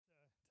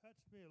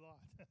me a lot.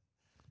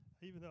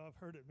 Even though I've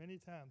heard it many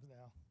times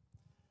now,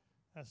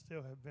 I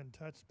still have been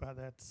touched by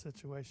that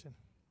situation.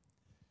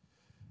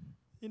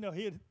 You know,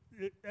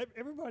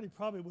 everybody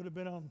probably would have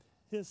been on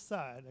his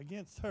side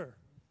against her,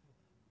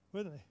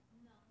 wouldn't they?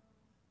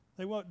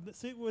 They won't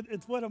see.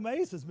 It's what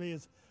amazes me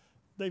is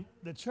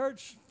the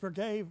church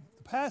forgave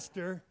the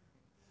pastor,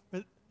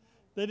 but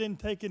they didn't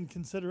take in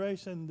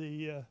consideration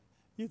the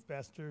youth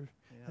pastor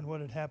and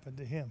what had happened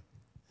to him.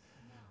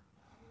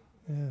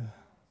 Yeah.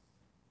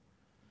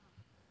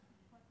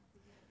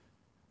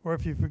 Or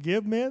if you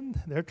forgive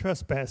men their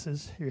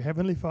trespasses, your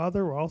heavenly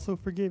Father will also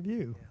forgive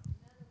you.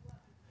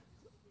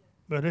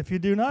 But if you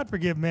do not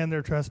forgive men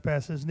their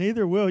trespasses,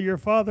 neither will your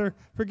Father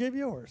forgive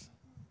yours.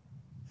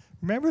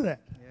 Remember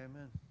that. Yeah,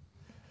 amen.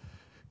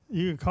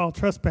 You can call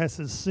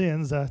trespasses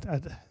sins. I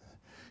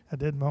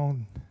did my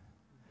own.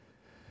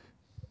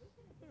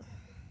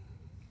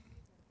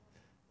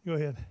 Go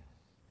ahead.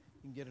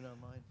 You can get it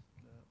online.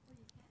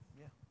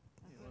 Yeah.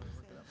 You want to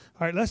look it up?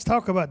 All right, let's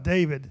talk about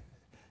David.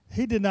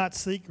 He did not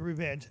seek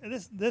revenge. And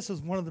this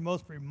is one of the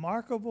most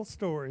remarkable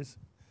stories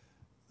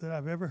that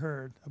I've ever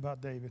heard about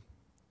David.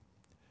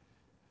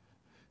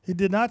 He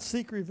did not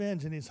seek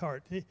revenge in his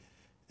heart.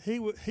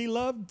 He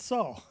loved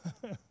Saul.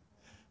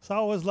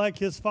 Saul was like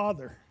his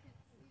father.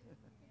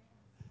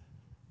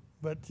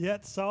 But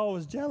yet Saul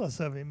was jealous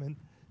of him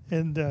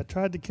and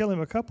tried to kill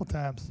him a couple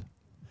times.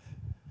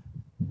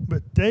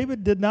 But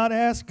David did not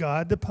ask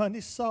God to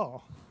punish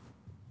Saul.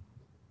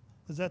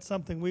 Is that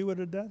something we would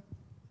have done?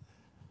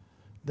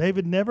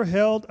 David never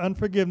held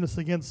unforgiveness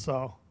against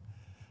Saul.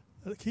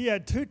 He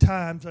had 2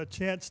 times a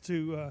chance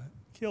to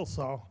kill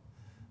Saul.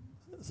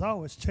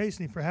 Saul was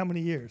chasing him for how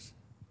many years?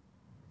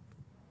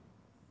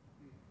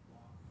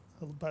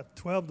 About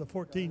 12 to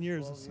 14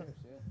 years or something.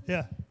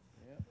 Yeah.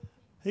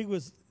 He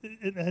was,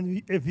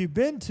 and if you've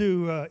been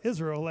to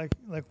Israel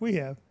like we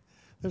have,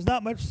 there's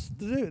not much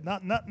to do.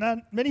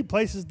 Not many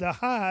places to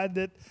hide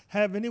that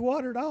have any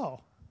water at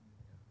all.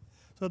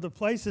 So the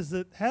places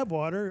that have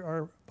water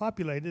are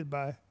populated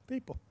by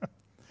people.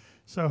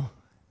 So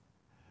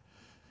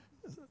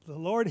the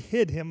Lord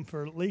hid him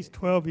for at least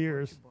 12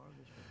 years,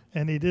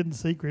 and he didn't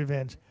seek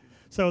revenge.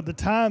 So the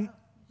time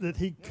that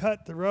he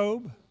cut the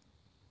robe,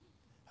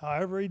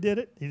 however he did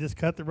it, he just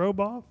cut the robe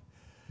off.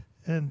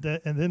 And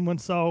then when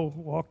Saul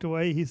walked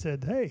away, he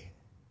said, "Hey,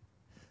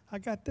 I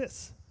got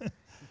this.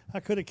 I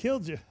could have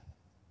killed you,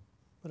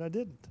 but I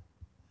didn't.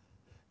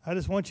 I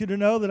just want you to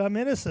know that I'm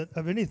innocent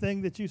of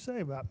anything that you say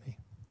about me."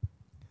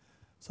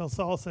 So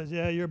Saul says,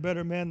 "Yeah, you're a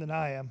better man than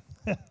I am."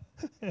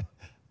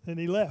 And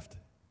he left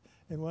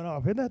and went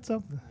off. Isn't that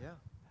something? Yeah.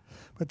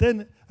 But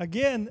then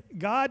again,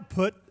 God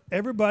put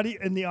everybody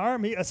in the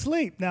army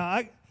asleep. Now,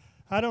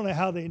 I don't know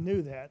how they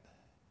knew that,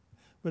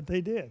 but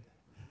they did.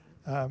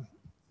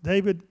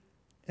 David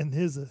and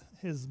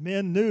his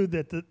men knew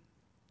that the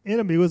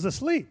enemy was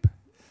asleep.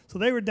 So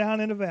they were down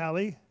in a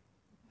valley.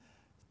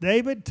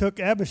 David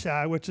took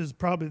Abishai, which is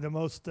probably the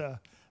most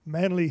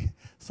manly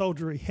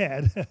soldier he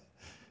had,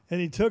 and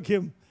he took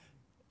him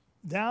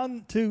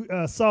down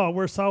to Saul,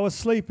 where Saul was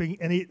sleeping,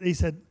 and he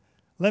said,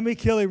 "Let me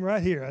kill him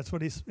right here." That's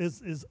what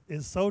his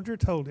soldier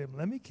told him.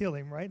 "Let me kill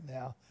him right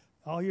now.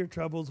 All your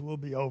troubles will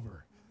be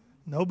over.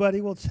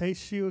 Nobody will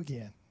chase you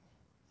again.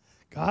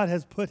 God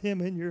has put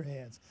him in your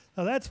hands."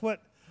 Now that's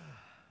what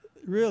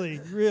really,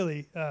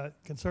 really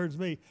concerns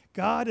me.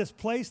 God has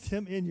placed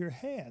him in your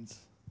hands.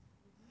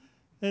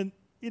 And,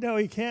 you know,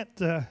 he can't,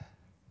 that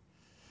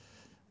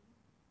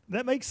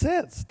makes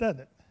sense, doesn't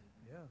it?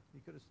 Yeah,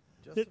 he could have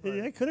justified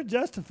it. They could have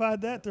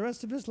justified that the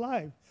rest of his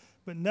life.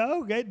 But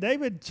no,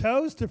 David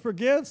chose to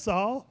forgive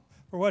Saul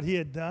for what he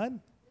had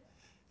done.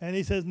 And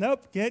he says,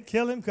 "Nope, can't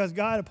kill him because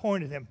God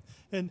appointed him."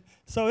 And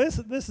so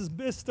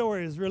this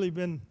story has really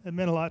meant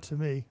a lot to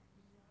me.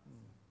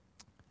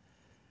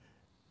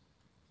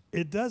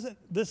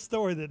 This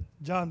story that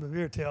John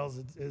Bevere tells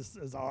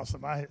is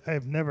awesome. I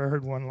have never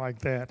heard one like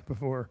that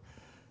before.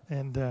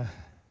 And the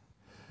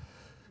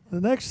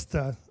next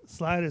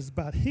slide is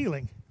about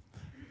healing.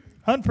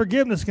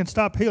 Unforgiveness can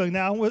stop healing.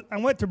 Now, I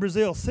went to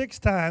Brazil 6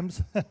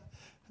 times.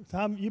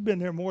 Tom, you've been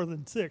there more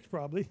than 6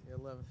 probably.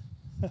 11.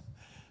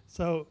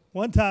 So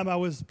one time I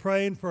was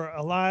praying for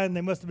a line.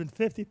 There must have been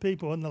 50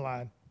 people in the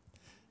line.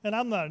 And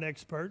I'm not an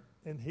expert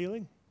in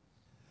healing.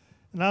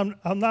 And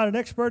I'm not an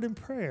expert in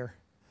prayer.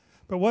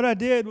 But what I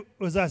did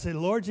was I said,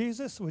 "Lord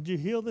Jesus, would you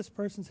heal this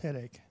person's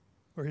headache?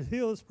 Or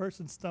heal this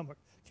person's stomach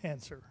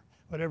cancer?"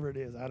 Whatever it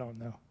is, I don't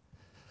know.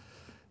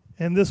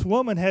 And this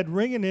woman had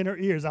ringing in her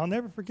ears. I'll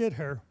never forget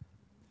her.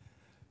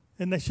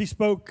 And she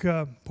spoke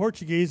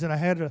Portuguese, and I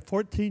had a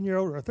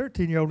 14-year-old or a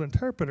 13-year-old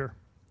interpreter.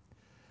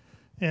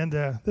 And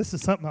this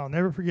is something I'll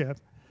never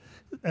forget.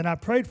 And I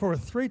prayed for her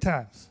 3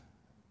 times.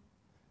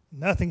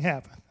 Nothing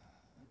happened.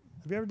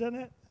 Have you ever done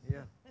that?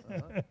 Yeah.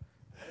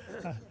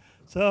 Uh-huh.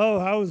 So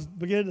I was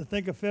beginning to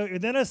think of failure.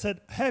 And then I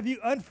said, "Have you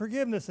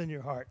unforgiveness in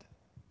your heart?"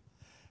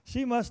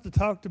 She must have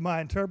talked to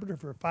my interpreter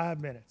for 5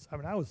 minutes. I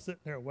mean, I was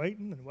sitting there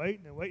waiting and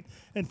waiting and waiting.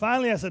 And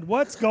finally I said,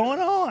 "What's going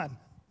on?"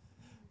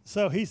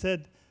 So he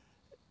said,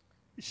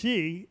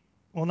 "She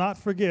will not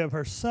forgive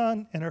her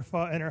son and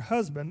her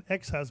husband,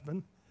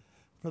 ex-husband,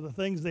 for the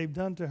things they've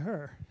done to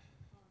her.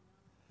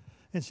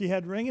 And she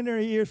had ring in her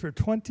ears for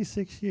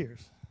 26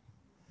 years.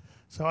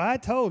 So I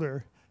told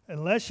her,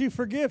 unless you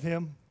forgive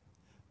him,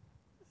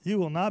 you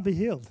will not be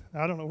healed.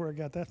 I don't know where I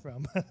got that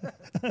from.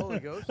 Holy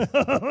Ghost.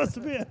 Must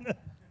have been.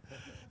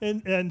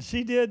 And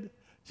she did.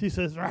 She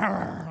says,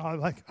 I'm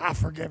like, I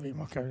forgive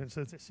him. Okay.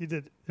 So she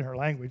did it in her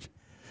language.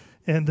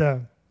 And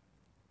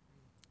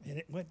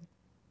it went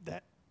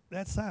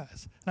that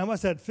size. And I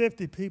must have had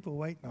 50 people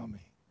waiting on me.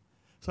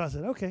 So I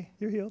said, okay,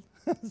 you're healed.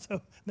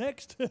 So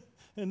next,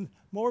 and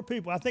more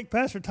people. I think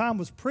Pastor Tom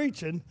was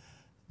preaching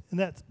in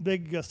that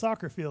big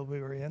soccer field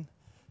we were in.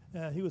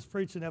 He was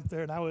preaching up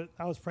there, and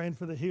I was praying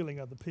for the healing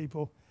of the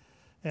people.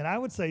 And I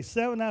would say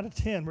 7 out of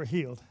 10 were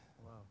healed.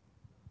 Wow.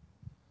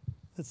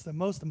 It's the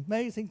most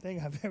amazing thing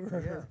I've ever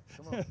heard.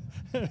 Come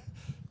on.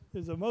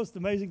 It's the most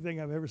amazing thing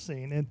I've ever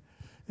seen.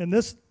 And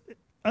this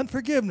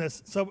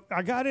unforgiveness, so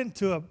I got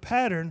into a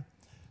pattern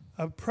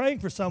of praying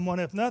for someone.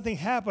 If nothing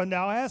happened,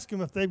 I'll ask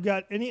them if they've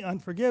got any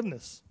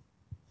unforgiveness.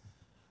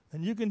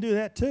 And you can do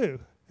that too.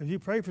 If you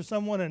pray for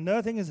someone and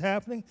nothing is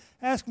happening,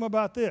 ask them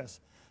about this.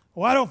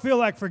 Well, I don't feel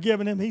like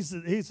forgiving him. He's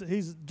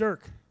a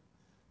jerk.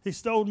 He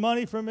stole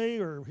money from me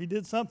or he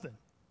did something.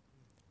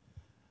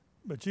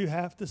 But you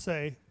have to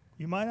say,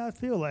 you might not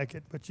feel like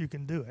it, but you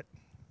can do it.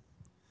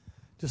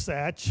 Just say,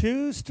 I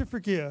choose to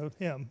forgive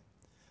him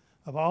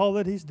of all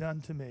that he's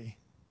done to me.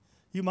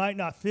 You might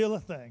not feel a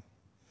thing.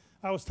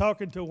 I was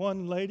talking to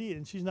one lady,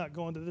 and she's not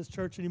going to this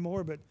church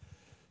anymore, but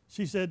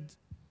she said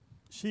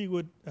she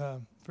would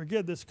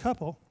forgive this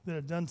couple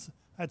that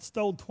had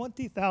stole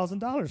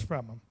 $20,000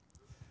 from them.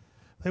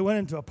 They went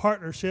into a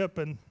partnership,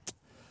 and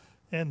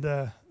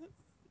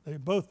they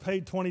both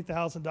paid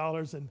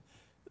 $20,000, and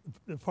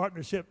the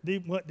partnership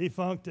went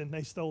defunct, and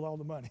they stole all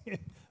the money.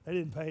 They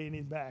didn't pay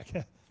any back.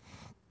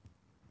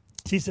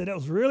 She said it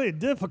was really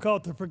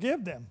difficult to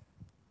forgive them.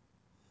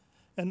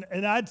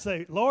 And I'd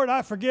say, Lord,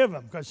 I forgive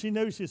them, because she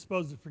knew she was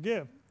supposed to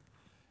forgive.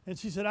 And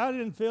she said, I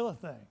didn't feel a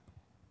thing.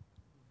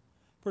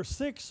 For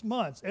 6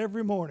 months,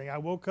 every morning, I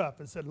woke up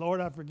and said, Lord,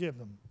 I forgive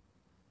them.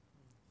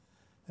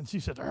 And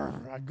she said,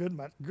 I grit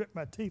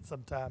my teeth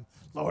sometime.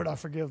 Lord, I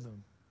forgive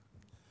them.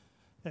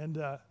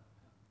 And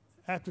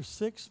after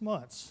 6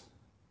 months,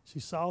 she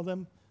saw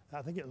them,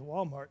 I think it was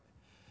Walmart,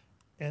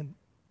 and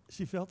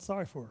she felt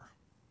sorry for her.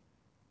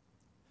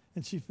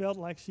 And she felt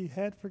like she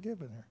had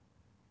forgiven her.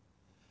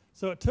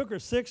 So it took her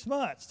 6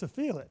 months to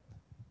feel it.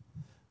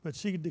 But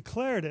she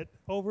declared it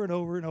over and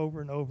over and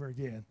over and over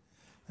again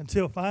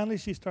until finally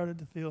she started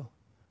to feel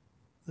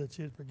that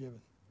she had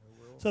forgiven.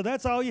 So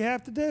that's all you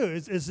have to do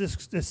is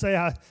just to say,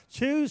 I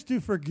choose to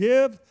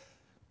forgive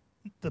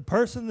the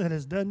person that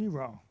has done you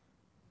wrong,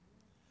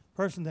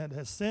 person that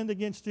has sinned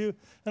against you.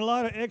 And a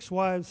lot of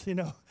ex-wives,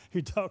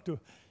 you talk to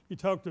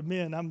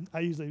men. I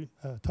usually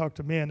talk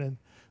to men, and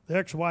the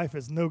ex-wife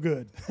is no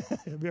good.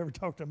 Have you ever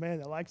talked to a man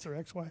that likes their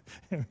ex-wife?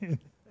 And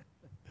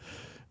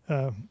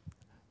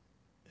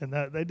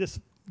they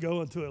just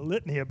go into a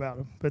litany about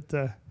them.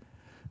 But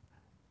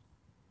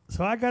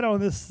so I got on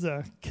this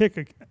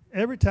kick.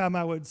 Every time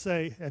I would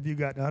say, have you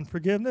got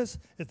unforgiveness?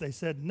 If they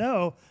said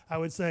no, I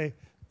would say,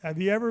 have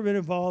you ever been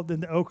involved in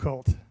the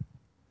occult?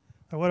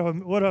 Now,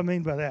 what do I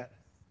mean by that?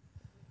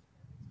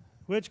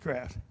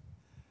 Witchcraft.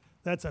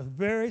 That's a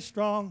very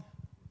strong,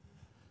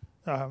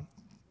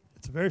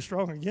 it's very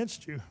strong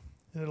against you.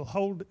 It'll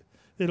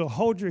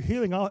hold your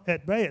healing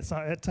at bay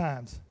at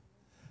times.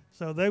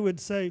 So they would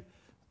say,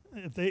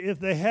 if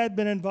they had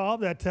been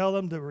involved, I'd tell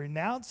them to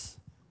renounce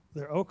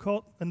their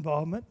occult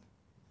involvement,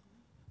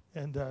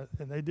 and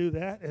they do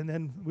that, and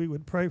then we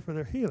would pray for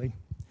their healing.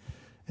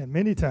 And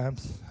many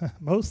times,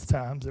 most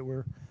times, it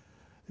was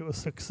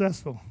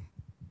successful.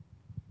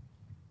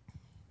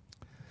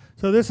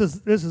 So this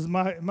is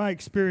my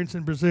experience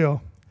in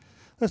Brazil.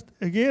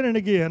 Again and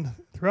again,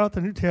 throughout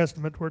the New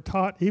Testament, we're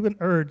taught, even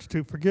urged,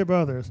 to forgive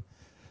others.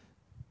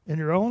 In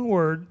your own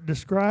word,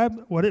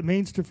 describe what it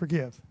means to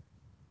forgive.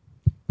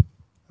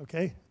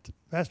 Okay?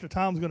 Pastor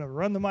Tom's going to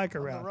run the mic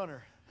around. I'm the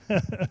runner.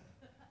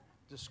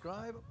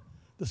 Describe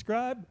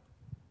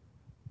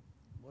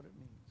what it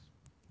means.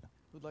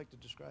 Who'd like to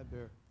describe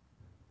their...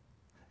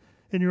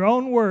 In your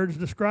own words,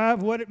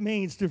 describe what it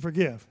means to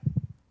forgive.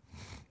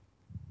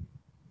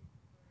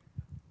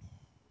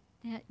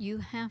 That you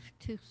have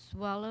to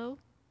swallow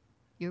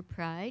your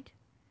pride.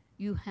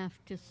 You have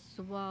to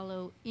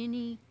swallow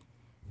any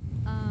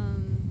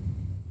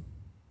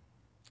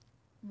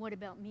what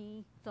about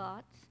me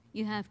thoughts.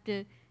 You have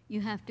to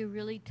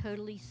really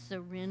totally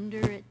surrender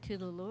it to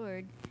the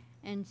Lord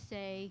and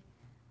say,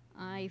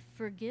 I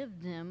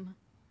forgive them.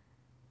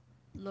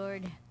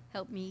 Lord,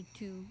 help me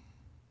to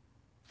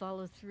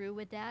follow through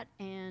with that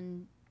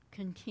and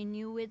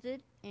continue with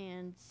it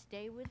and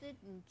stay with it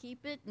and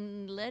keep it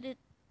and let it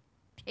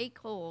take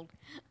hold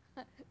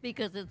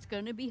because it's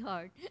going to be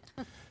hard.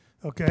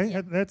 Okay,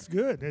 Yeah. That's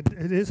good.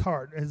 It is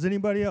hard. Is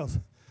anybody else?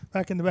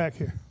 Back in the back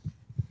here.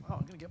 Wow,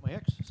 I'm going to get my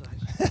exercise.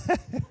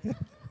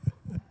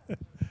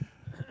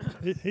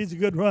 He's a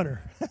good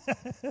runner.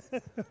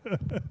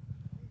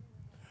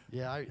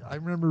 Yeah, I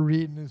remember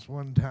reading this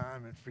one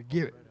time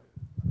and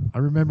I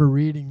remember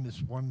reading this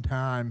one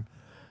time,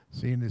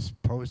 seeing this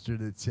poster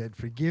that said,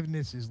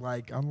 forgiveness is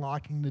like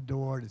unlocking the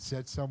door to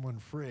set someone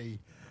free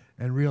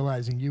and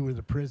realizing you were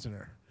the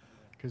prisoner.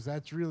 Because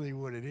that's really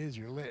what it is.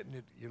 You're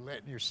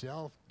letting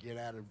yourself get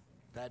out of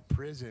that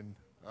prison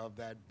of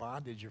that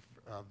bondage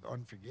of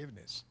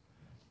unforgiveness.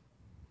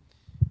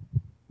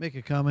 Make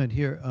a comment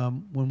here.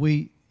 When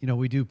we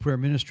do prayer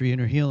ministry,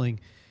 inner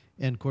healing,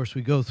 and of course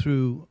we go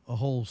through a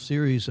whole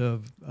series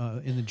of,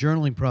 in the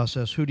journaling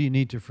process, who do you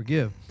need to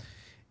forgive?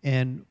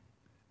 And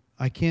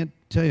I can't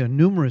tell you,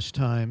 numerous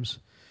times,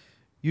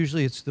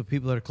 usually it's the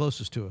people that are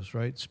closest to us,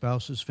 right?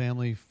 Spouses,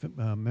 family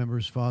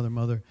members, father,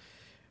 mother,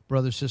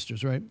 brothers,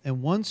 sisters, right?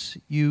 And once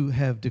you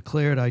have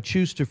declared, I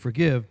choose to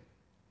forgive,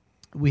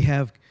 we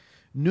have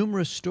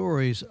numerous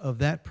stories of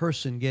that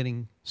person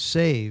getting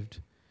saved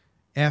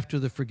after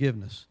the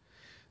forgiveness.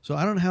 So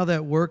I don't know how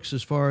that works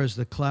as far as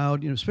the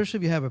cloud, especially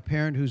if you have a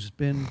parent who's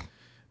been,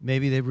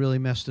 maybe they've really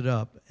messed it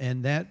up,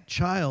 and that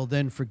child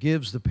then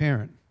forgives the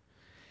parent.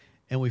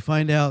 And we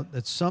find out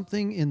that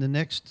something in the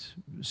next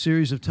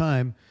series of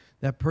time,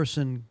 that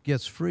person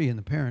gets free and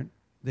the parent,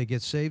 they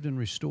get saved and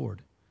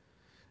restored.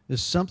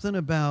 There's something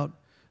about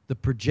the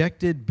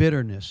projected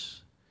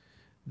bitterness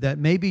that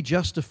may be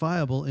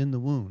justifiable in the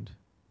wound.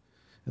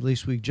 At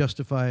least we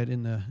justify it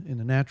in the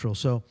natural.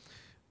 So,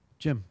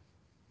 Jim.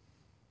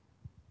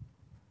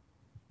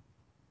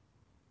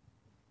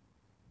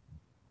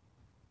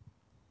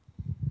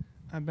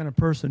 I've been a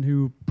person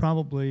who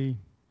probably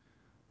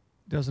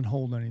doesn't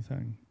hold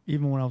anything.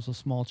 Even when I was a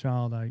small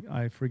child,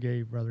 I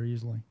forgave rather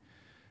easily.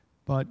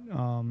 But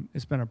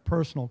it's been a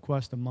personal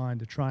quest of mine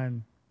to try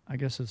and, I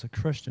guess as a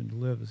Christian, to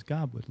live as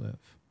God would live.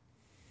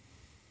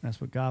 That's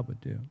what God would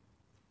do.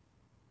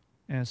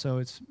 And so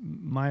it's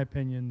my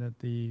opinion that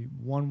the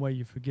one way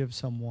you forgive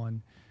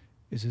someone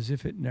is as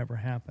if it never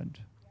happened.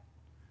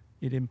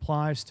 It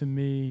implies to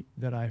me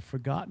that I've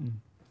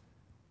forgotten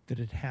that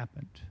it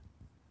happened.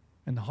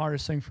 And the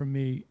hardest thing for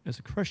me as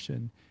a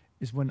Christian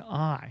is when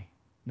I,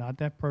 not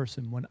that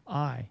person, when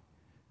I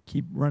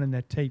keep running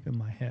that tape in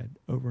my head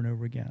over and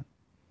over again.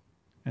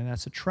 And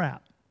that's a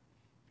trap.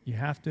 You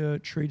have to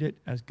treat it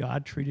as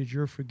God treated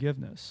your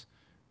forgiveness,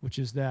 which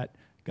is that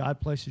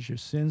God places your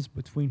sins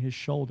between his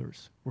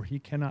shoulders where he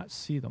cannot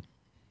see them.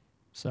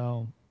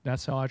 So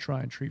that's how I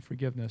try and treat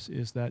forgiveness,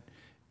 is that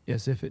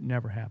as if it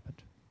never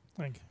happened.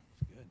 Thank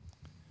you. Good.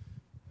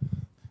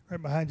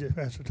 Right behind you,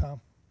 Pastor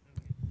Tom.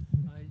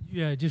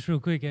 Yeah, just real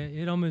quick,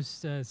 it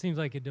almost seems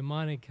like a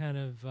demonic kind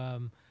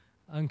of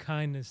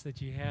unkindness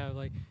that you have.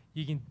 Like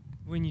you can,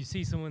 when you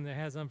see someone that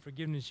has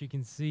unforgiveness, you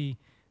can see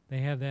they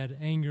have that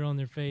anger on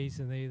their face,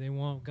 and they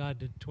want God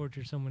to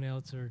torture someone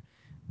else, or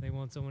they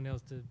want someone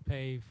else to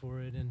pay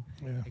for it. And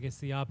I guess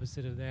the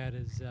opposite of that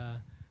is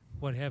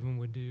what heaven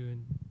would do,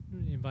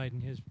 and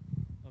inviting his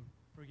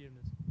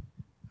forgiveness.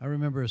 I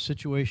remember a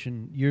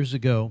situation years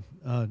ago,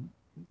 kind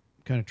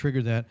of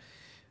triggered that.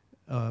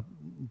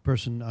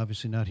 Person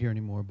obviously not here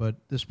anymore, but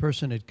this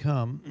person had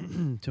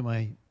come to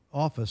my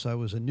office. I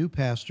was a new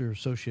pastor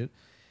associate,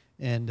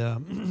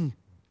 and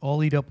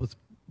all eat up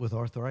with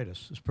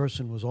arthritis. This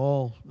person was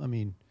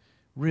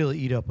really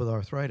eat up with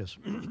arthritis.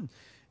 And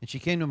she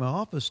came to my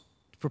office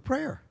for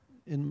prayer.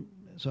 And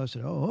so I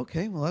said, oh,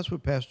 okay, well, that's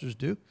what pastors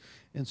do.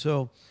 And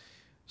so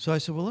I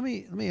said, well, let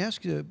me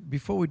ask you,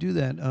 before we do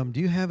that,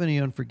 do you have any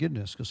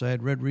unforgiveness? Because I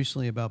had read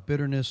recently about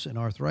bitterness and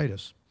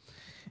arthritis.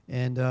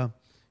 And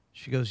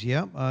she goes,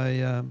 yeah,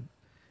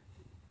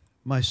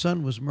 my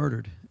son was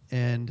murdered,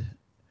 and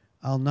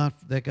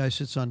that guy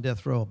sits on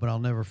death row, but I'll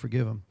never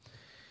forgive him.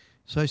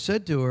 So I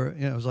said to her,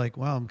 I was like,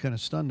 wow, I'm kind of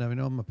stunned. I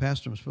know I'm a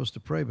pastor, I'm supposed to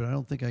pray, but I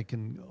don't think I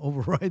can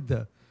override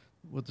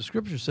what the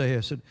scriptures say. I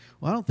said,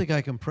 well, I don't think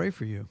I can pray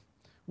for you.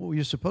 Well,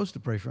 you're supposed to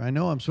pray for. I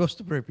know I'm supposed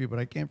to pray for you, but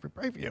I can't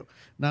pray for you,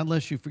 not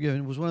unless you forgive.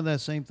 And it was one of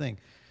that same thing.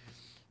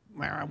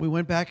 We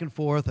went back and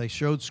forth. I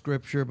showed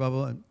scripture, blah,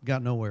 blah, and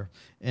got nowhere.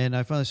 And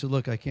I finally said,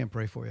 look, I can't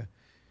pray for you.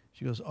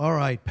 She goes, all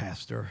right,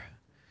 Pastor,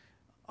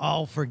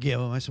 I'll forgive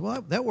him. I said,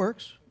 well, that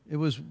works. It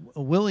was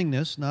a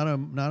willingness, not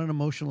an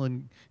emotional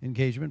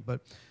engagement.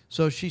 But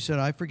so she said,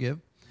 I forgive.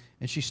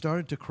 And she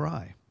started to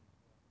cry.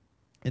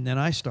 And then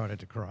I started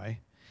to cry.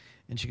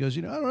 And she goes,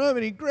 I don't have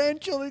any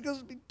grandchildren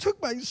because he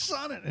took my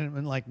son.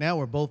 And like now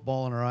we're both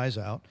bawling our eyes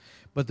out.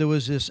 But there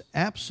was this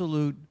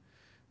absolute,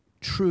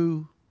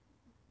 true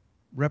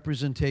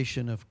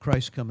representation of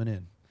Christ coming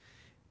in.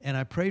 And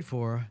I prayed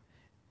for her.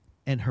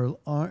 And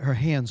her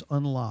hands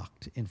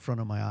unlocked in front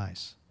of my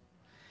eyes.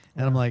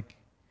 And I'm like,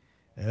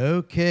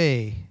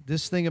 okay,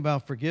 this thing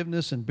about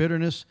forgiveness and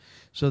bitterness,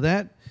 so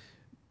that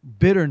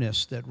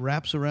bitterness that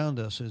wraps around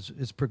us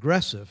is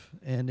progressive,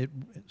 and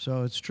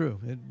so it's true.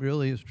 It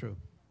really is true.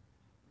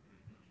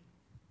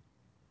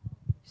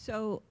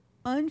 So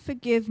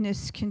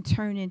unforgiveness can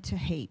turn into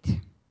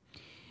hate.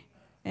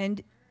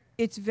 And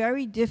it's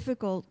very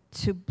difficult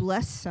to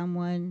bless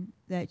someone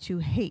that you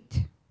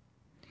hate.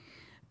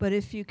 But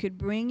if you could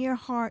bring your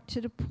heart to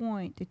the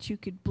point that you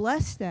could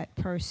bless that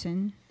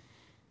person,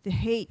 the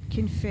hate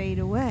can fade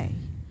away.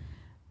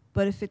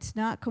 But if it's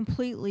not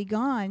completely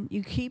gone,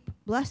 you keep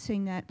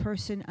blessing that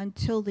person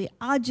until the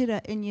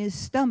agita in your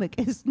stomach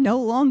is no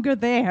longer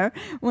there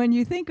when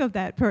you think of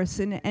that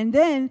person. And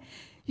then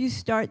you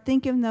start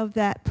thinking of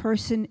that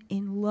person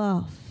in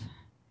love.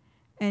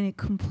 And it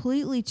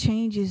completely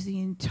changes the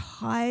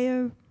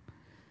entire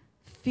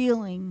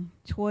feeling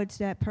towards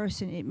that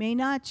person. It may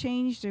not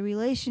change the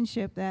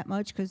relationship that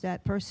much because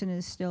that person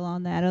is still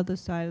on that other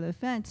side of the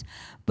fence.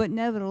 But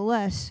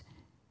nevertheless,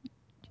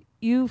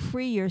 you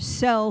free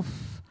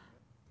yourself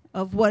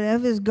of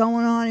whatever's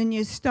going on in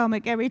your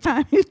stomach every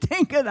time you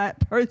think of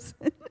that person.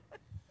 You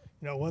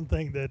know, one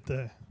thing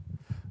that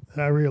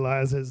I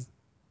realize is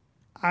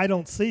I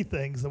don't see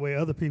things the way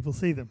other people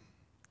see them.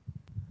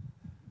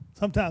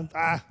 Sometimes,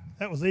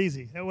 that was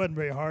easy. That wasn't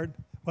very hard.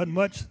 Wasn't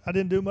much. I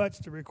didn't do much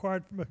to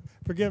require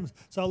forgiveness.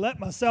 So I let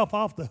myself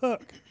off the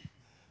hook.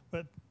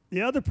 But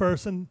the other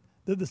person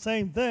did the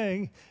same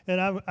thing,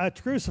 and I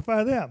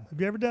crucify them.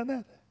 Have you ever done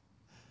that?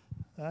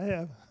 I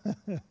have.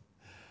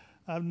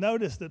 I've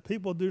noticed that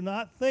people do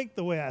not think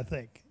the way I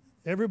think.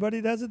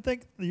 Everybody doesn't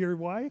think. Your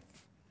wife,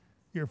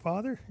 your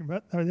father, your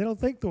mother, they don't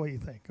think the way you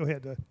think. Go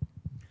ahead.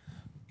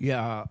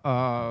 Yeah.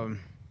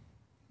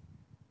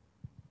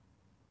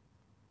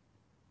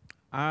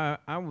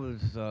 I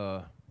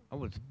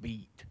was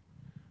beat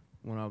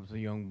when I was a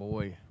young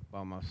boy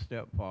by my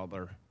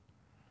stepfather,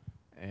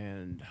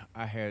 and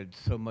I had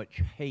so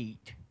much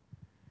hate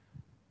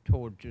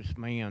toward this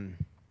man.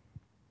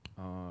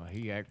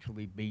 He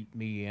actually beat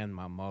me and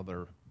my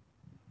mother.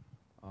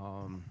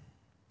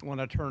 When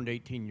I turned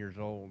 18 years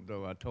old,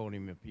 though, I told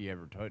him if he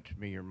ever touched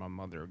me or my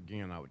mother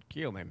again, I would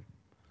kill him.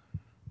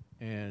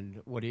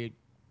 And what it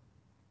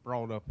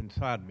brought up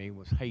inside me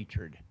was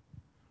hatred.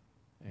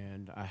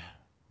 And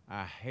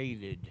I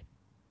hated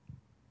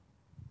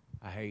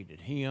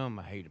him,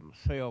 I hated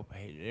myself, I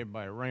hated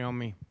everybody around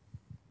me.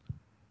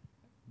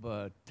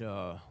 But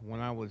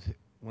when I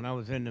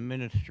was in the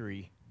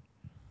ministry,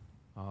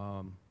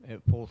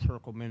 at Full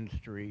Circle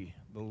Ministry,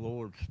 the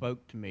Lord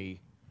spoke to me,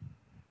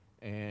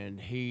 and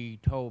he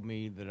told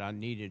me that I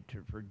needed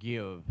to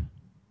forgive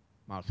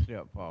my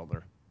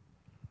stepfather.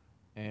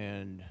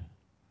 And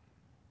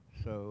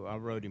so I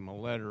wrote him a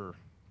letter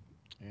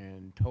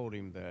and told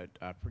him that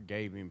I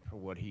forgave him for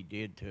what he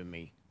did to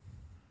me.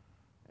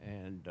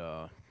 And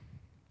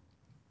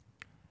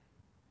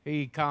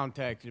he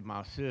contacted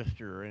my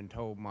sister and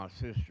told my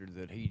sister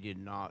that he did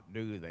not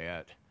do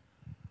that.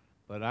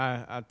 But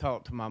I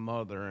talked to my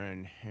mother,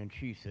 and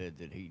she said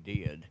that he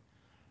did.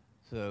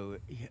 So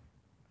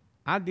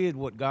I did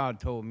what God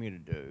told me to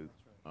do.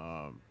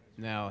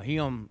 Now,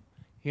 him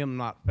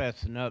not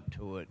fessing up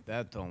to it,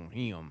 that's on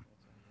him.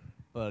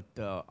 But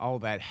all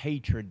that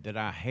hatred that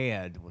I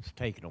had was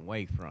taken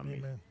away from me.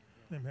 Amen.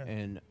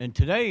 Amen. And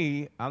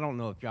today, I don't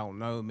know if y'all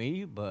know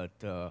me, but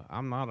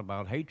I'm not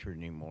about hatred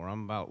anymore.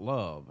 I'm about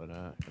love,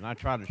 and I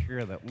try to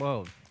share that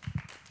love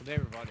with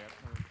everybody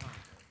I come in contact.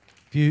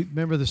 If you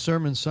remember the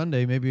sermon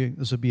Sunday, maybe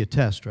this would be a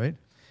test, right?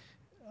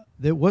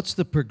 What's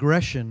the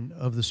progression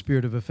of the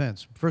spirit of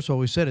offense? First of all,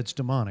 we said it's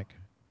demonic.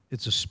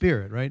 It's a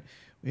spirit, right?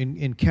 In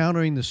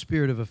encountering the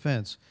spirit of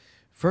offense,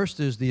 first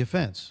is the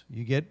offense.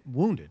 You get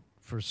wounded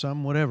for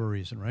some whatever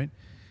reason, right?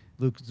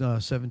 Luke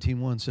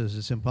 17:1 says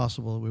it's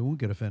impossible that we won't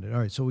get offended. All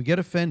right, so we get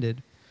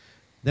offended,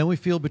 then we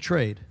feel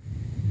betrayed.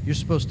 You're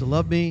supposed to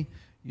love me.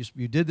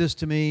 You did this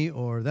to me,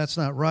 or that's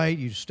not right.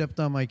 You stepped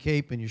on my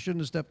cape, and you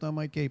shouldn't have stepped on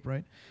my cape,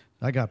 right?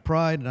 I got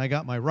pride, and I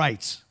got my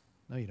rights.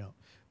 No, you don't.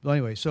 But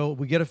anyway, so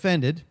we get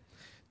offended.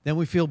 Then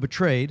we feel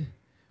betrayed.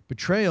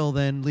 Betrayal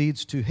then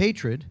leads to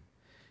hatred.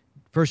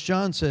 1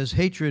 John says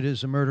hatred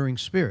is a murdering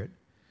spirit.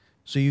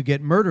 So you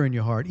get murder in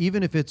your heart.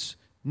 Even if it's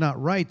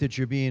not right that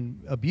you're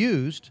being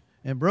abused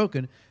and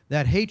broken,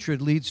 that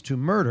hatred leads to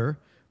murder,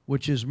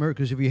 which is murder.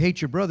 Because if you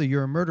hate your brother,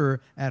 you're a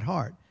murderer at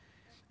heart.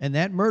 And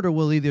that murder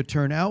will either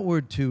turn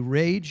outward to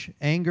rage,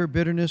 anger,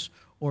 bitterness,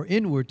 or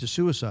inward to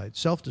suicide,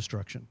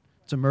 self-destruction.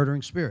 It's a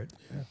murdering spirit.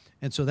 Yeah.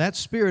 And so that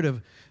spirit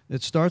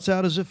that starts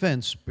out as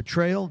offense,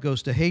 betrayal,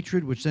 goes to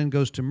hatred, which then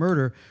goes to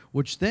murder,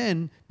 which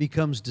then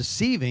becomes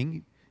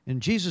deceiving.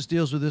 And Jesus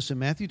deals with this in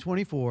Matthew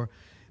 24.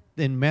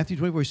 In Matthew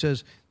 24, he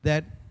says,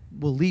 that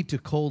will lead to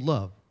cold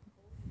love.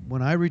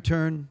 When I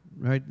return,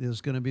 right,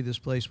 there's going to be this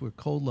place where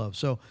cold love.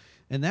 So,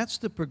 and that's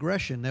the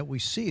progression that we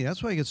see.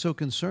 That's why I get so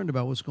concerned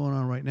about what's going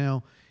on right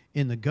now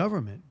in the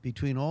government,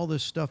 between all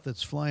this stuff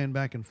that's flying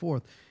back and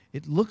forth.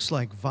 It looks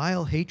like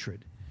vile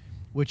hatred,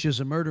 which is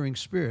a murdering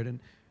spirit.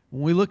 And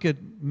when we look at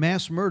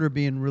mass murder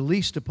being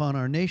released upon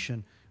our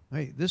nation,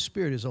 right, this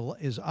spirit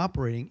is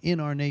operating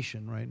in our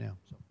nation right now.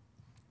 So.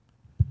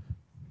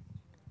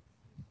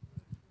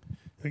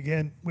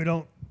 Again, we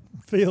don't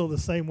feel the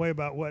same way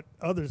about what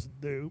others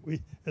do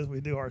as we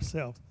do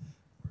ourselves.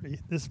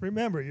 Just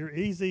remember, you're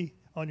easy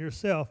on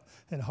yourself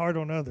and hard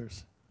on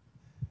others.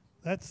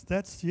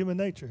 That's human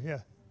nature, yeah.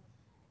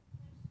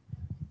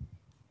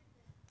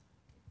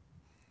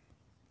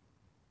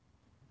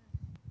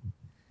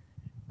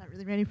 Not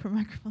really ready for a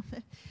microphone.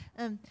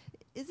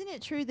 Isn't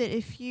it true that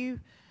if you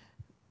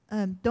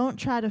don't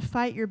try to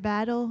fight your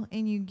battle,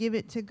 and you give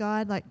it to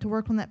God, like to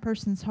work on that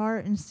person's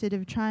heart instead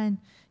of trying,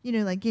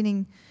 like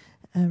getting,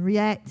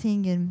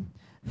 reacting and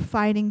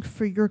fighting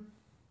for your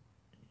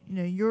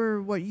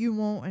what you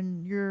want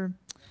and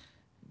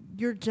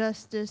your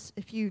justice.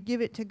 If you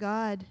give it to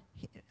God,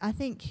 I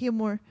think He'll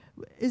more.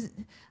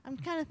 I'm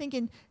kind of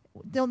thinking,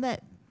 don't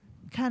that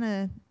kind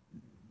of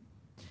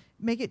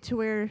make it to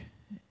where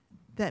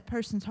that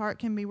person's heart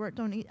can be worked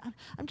on.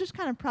 I'm just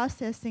kind of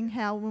processing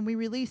how when we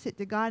release it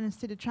to God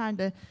instead of trying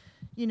to,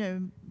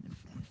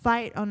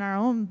 fight on our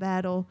own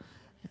battle,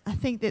 I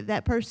think that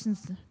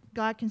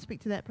God can speak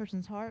to that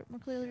person's heart more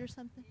clearly or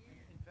something.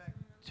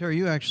 Terry,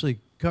 you actually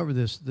covered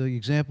this, the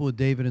example with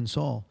David and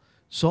Saul.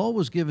 Saul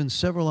was given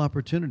several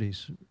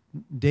opportunities.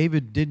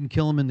 David didn't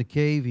kill him in the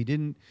cave. He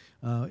didn't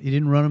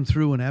run him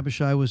through when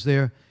Abishai was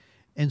there.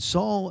 And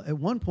Saul, at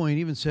one point,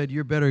 even said,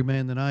 "You're a better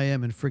man than I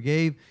am," and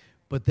forgave.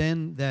 But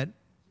then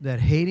that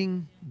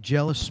hating,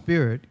 jealous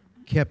spirit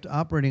kept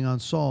operating on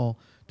Saul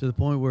to the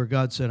point where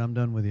God said, "I'm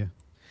done with you."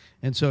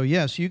 And so,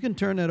 yes, you can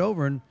turn that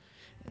over,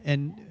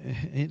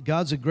 and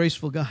God's a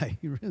graceful guy.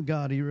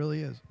 God, He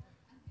really is.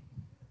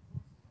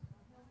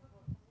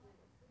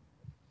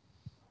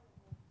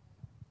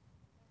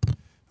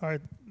 All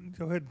right,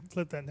 go ahead and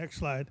flip that next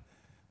slide.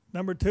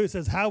 Number 2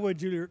 says, how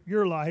would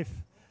your life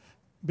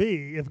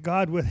be if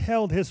God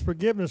withheld His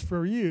forgiveness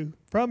from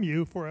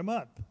you for a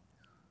month?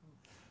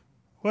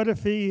 What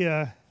if He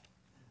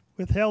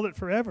withheld it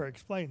forever?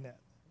 Explain that.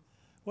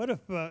 What if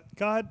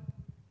God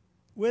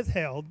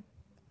withheld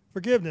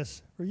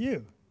forgiveness for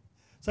you?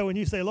 So when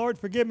you say, "Lord,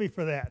 forgive me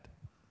for that,"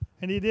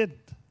 and He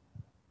didn't,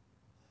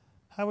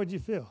 how would you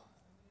feel?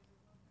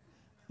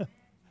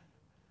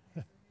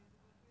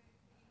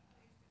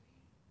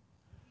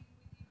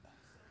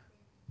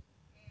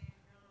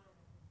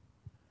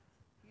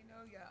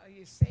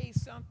 You say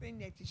something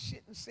that you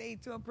shouldn't say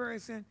to a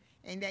person,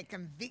 and that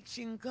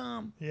conviction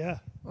come. Yeah.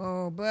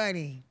 Oh,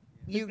 buddy,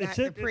 you got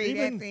to pray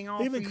that thing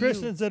off. Even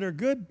Christians that are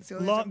good, so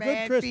it's a bad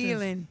good Christians,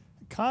 feeling.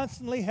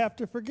 Constantly have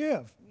to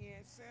forgive.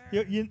 Yes,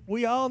 sir.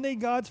 We all need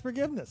God's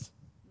forgiveness.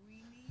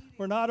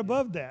 We're not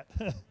above that.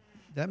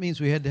 That means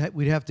we'd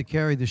have to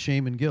carry the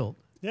shame and guilt.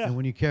 Yeah. And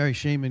when you carry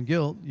shame and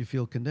guilt, you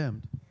feel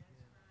condemned.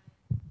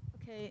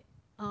 Okay,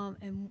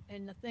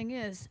 and the thing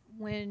is,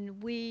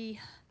 when we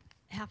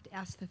have to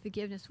ask for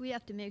forgiveness, we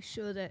have to make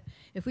sure that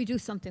if we do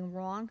something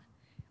wrong,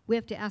 we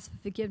have to ask for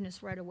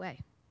forgiveness right away.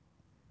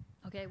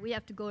 Okay, we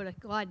have to go to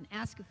God and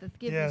ask for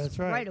forgiveness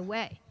right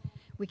away.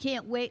 We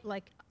can't wait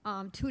like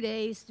 2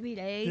 days, 3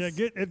 days.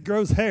 Yeah, it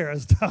grows hair,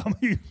 as Tom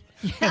used.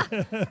 Yeah,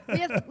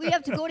 we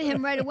have to go to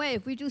Him right away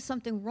if we do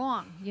something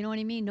wrong. You know what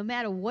I mean? No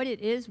matter what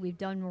it is we've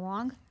done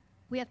wrong,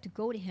 we have to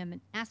go to Him and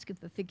ask Him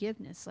for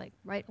forgiveness like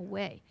right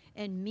away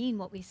and mean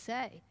what we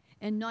say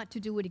and not to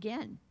do it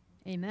again.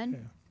 Amen?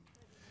 Yeah.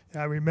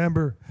 I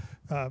remember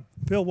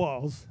Phil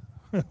Walls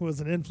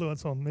was an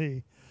influence on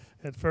me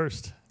at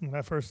first when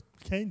I first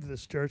came to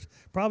this church,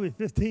 probably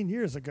 15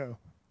 years ago.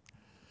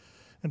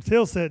 And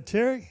Phil said,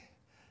 "Terry,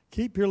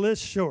 keep your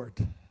list short."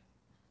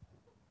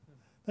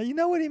 Now, you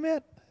know what he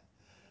meant?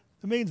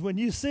 It means when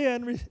you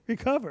sin,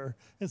 recover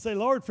and say,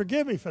 "Lord,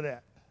 forgive me for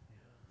that."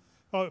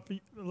 Oh,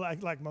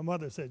 like my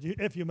mother said,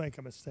 if you make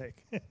a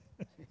mistake.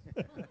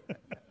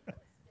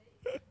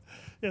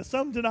 Yeah,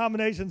 some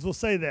denominations will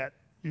say that.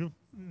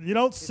 You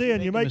don't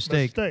sin, you make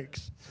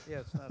mistakes. Yeah,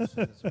 it's not a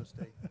sin, it's a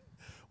mistake.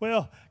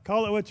 Well,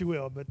 call it what you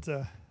will, but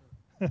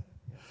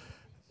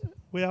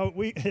we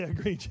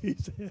agree,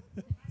 Jesus.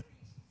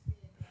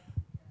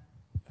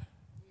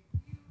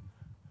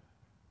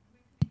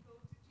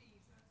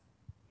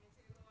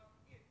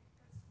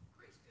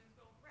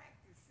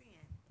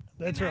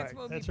 That's We're right. not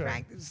supposed That's to be right.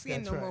 practicing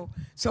sin That's no right. more.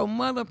 So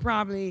mother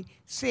probably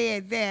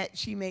said that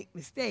she make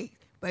mistakes,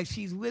 but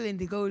she's willing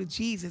to go to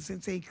Jesus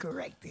and say,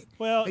 "Correct it.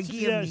 Well,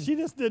 Forgive me." she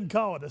just didn't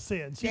call it a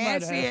sin. She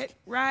That's might have it,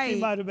 right. She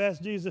might have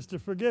asked Jesus to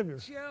forgive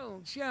her,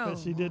 Show. but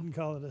she didn't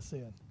call it a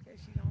sin. 'Cause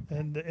she don't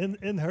And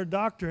in her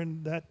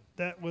doctrine,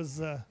 that was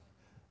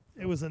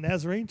it was a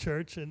Nazarene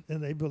church, and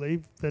they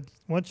believed that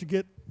once you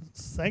get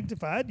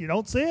sanctified, you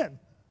don't sin.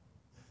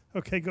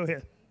 Okay, go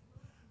ahead.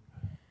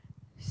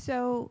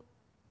 So,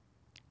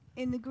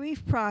 in the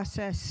grief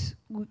process,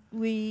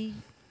 we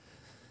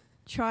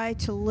try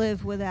to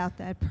live without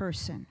that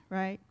person,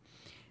 right?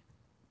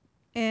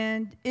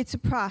 And it's a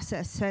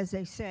process, as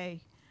they say.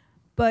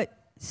 But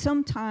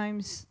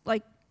sometimes,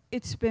 like,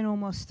 it's been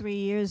almost 3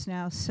 years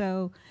now,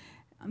 so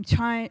I'm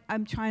trying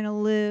to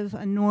live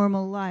a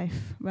normal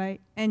life,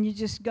 right? And you're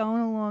just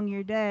going along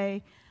your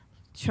day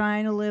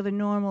trying to live a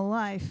normal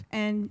life.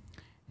 And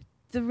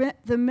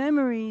the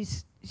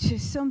memories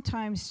just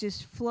sometimes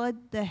just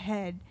flood the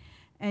head,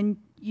 and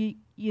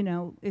you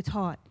know, it's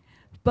hard.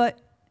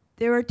 But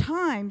there are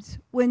times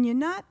when you're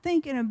not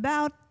thinking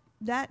about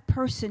that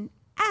person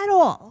at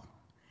all,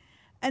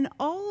 and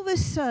all of a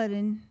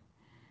sudden,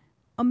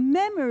 a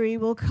memory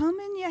will come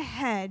in your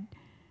head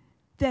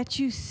that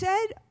you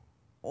said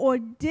or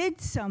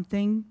did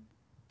something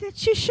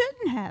that you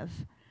shouldn't have.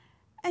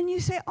 And you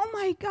say, "Oh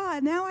my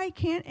God, now I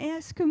can't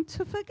ask him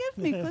to forgive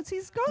me because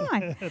he's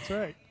gone." That's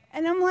right.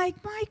 And I'm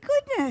like, my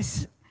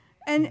goodness.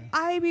 And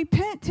I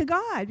repent to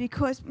God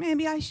because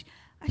maybe I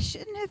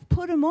shouldn't have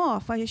put him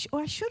off. Or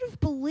I should have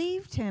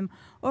believed him.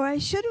 Or I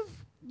should have,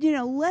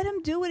 let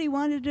him do what he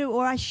wanted to do.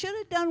 Or I should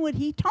have done what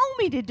he told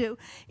me to do.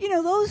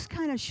 Those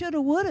kind of shoulda,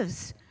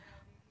 wouldas.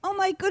 Oh,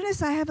 my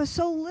goodness, I have a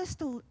whole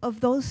list of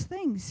those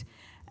things.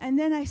 And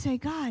then I say,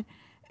 God,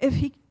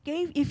 if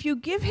you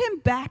give him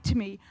back to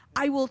me,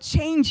 I will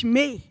change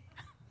me.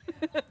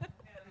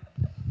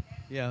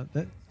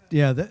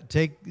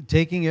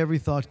 Taking every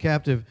thought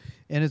captive.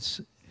 And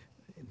it's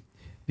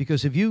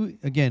because if you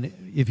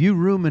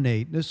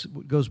ruminate, this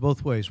goes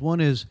both ways. One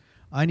is,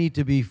 I need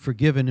to be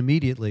forgiven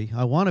immediately.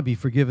 I want to be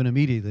forgiven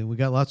immediately. We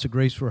got lots of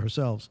grace for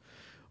ourselves.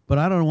 But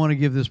I don't want to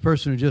give this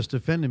person who just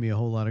offended me a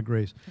whole lot of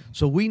grace.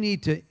 So we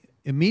need to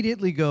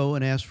immediately go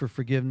and ask for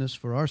forgiveness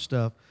for our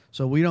stuff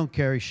so we don't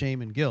carry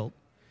shame and guilt,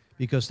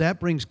 because that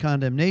brings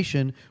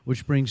condemnation,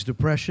 which brings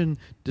depression,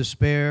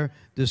 despair,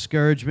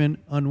 discouragement,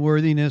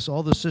 unworthiness,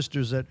 all the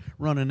sisters that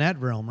run in that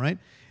realm, right?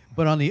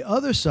 But on the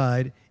other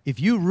side, if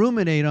you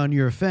ruminate on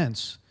your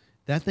offense,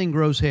 that thing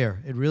grows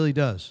hair. It really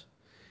does.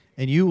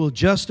 And you will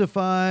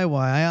justify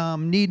why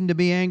I'm needing to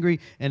be angry,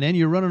 and then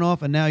you're running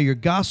off, and now you're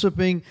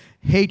gossiping,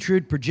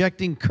 hatred,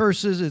 projecting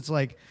curses. It's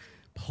like,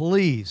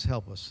 please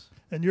help us.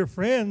 And your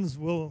friends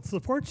will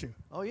support you.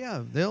 Oh,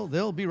 yeah.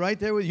 They'll be right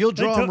there with you. You'll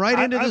draw them right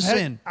into the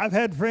sin. I've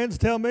had friends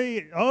tell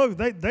me, oh,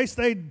 they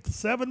stayed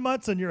 7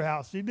 months in your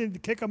house. You need to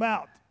kick them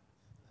out.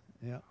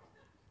 Yeah.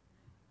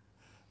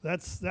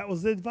 That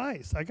was the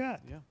advice I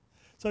got. Yeah.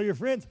 So your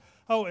friends,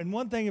 and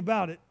one thing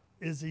about it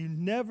is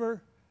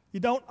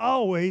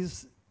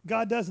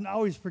God doesn't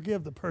always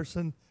forgive the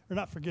person, or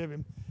not forgive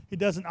him. He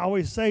doesn't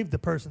always save the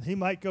person. He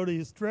might go to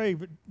his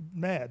grave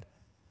mad.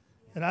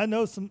 And I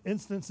know some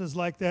instances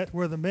like that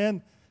where the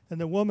man and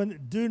the woman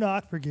do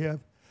not forgive.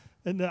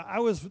 And I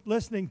was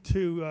listening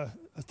to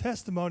a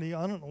testimony,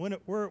 I don't know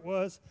where it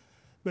was,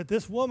 but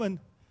this woman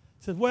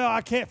said, well,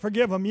 I can't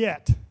forgive them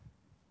yet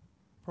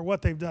for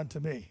what they've done to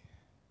me.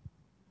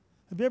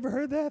 Have you ever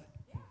heard that?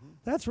 Mm-hmm.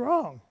 That's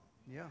wrong.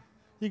 Yeah.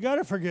 You got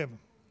to forgive them.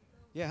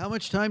 Yeah, how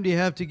much time do you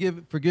have to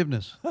give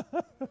forgiveness?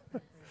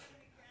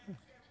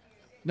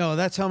 No,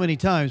 that's how many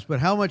times, but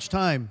how much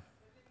time?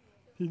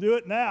 You do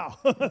it now.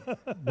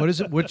 What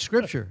is it? Which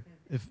scripture?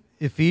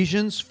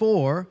 Ephesians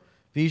 4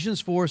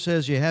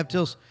 says you have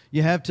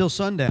till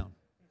sundown.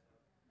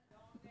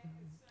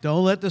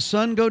 Don't let the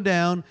sun go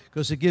down,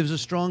 because it gives a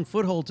strong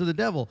foothold to the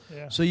devil.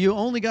 Yeah. So you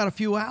only got a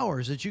few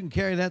hours that you can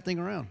carry that thing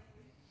around.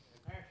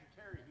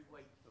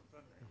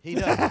 He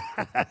does.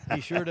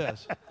 He sure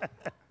does.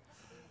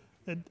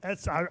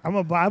 I'm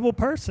a Bible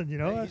person,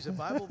 Yeah, he's a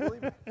Bible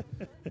believer.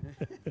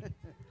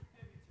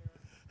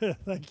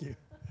 Thank you.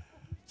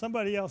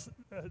 Somebody else,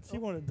 she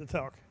wanted to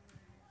talk.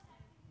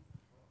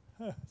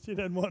 She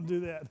doesn't want to do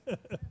that.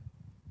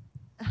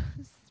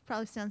 This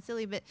probably sounds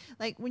silly, but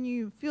like when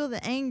you feel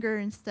the anger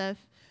and stuff,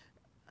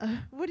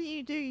 what do?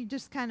 You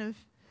just kind of,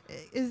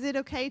 is it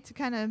okay to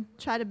kind of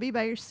try to be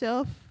by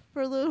yourself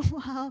for a little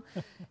while?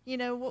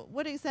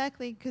 What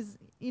exactly, because,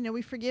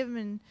 we forgive them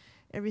and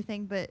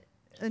everything, but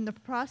in the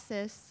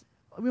process,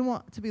 we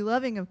want to be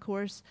loving, of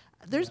course.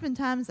 There's been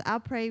times I'll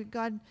pray,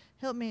 God,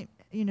 help me,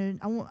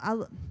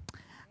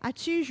 I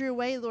choose your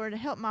way, Lord, to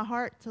help my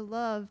heart to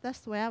love. That's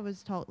the way I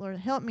was taught, Lord.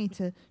 Help me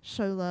to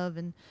show love.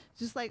 And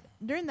just like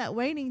during that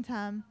waiting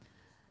time,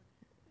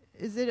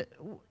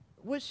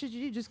 what should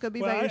you do? Just go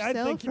be by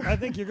yourself? I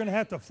think you're going to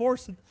have to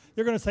force it.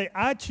 You're going to say,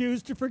 I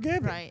choose to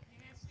forgive him. Right.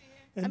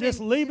 And just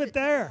leave it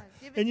there.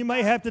 And you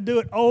may have to do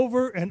it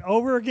over and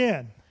over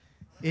again.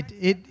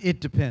 It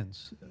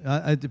depends.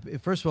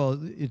 First of all,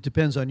 it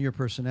depends on your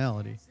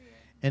personality,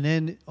 and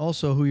then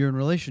also who you're in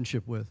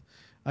relationship with.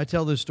 I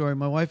tell this story.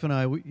 My wife and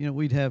I,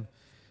 we have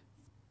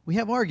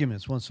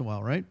arguments once in a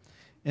while, right?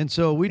 And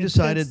so we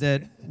decided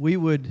that we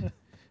would,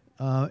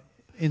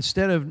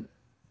 instead of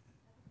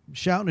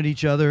shouting at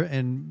each other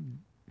and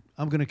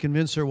I'm going to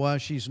convince her why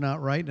she's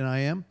not right and I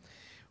am,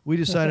 we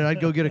decided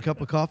I'd go get a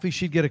cup of coffee.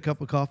 She'd get a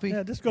cup of coffee.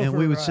 Yeah, just go and for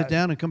we a would ride. sit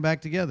down and come back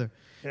together.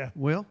 Yeah.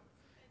 Well,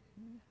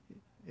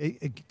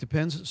 it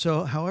depends.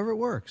 So however it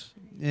works.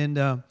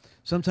 And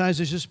sometimes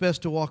it's just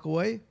best to walk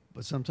away,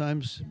 but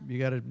sometimes you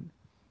got to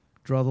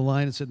draw the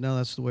line and say, no,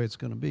 that's the way it's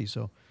going to be.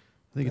 So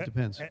I think it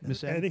depends.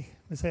 Miss Addie?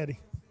 Miss Addie.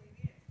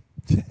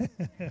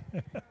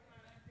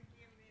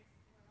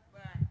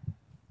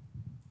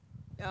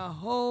 The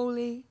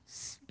Holy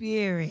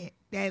Spirit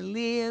that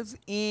lives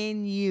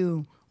in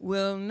you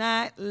will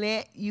not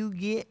let you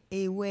get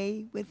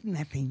away with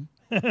nothing.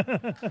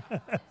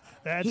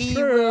 That's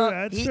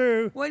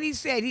true. What he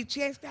said, he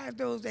chastised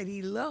those that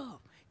he loved,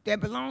 that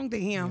belong to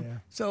him. Yeah.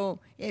 So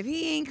if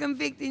he ain't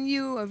convicting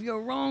you of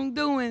your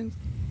wrongdoings,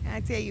 I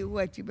tell you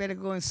what, you better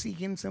go and seek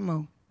him some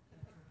more.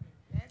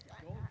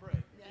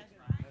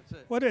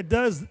 What it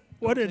does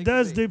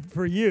do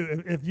for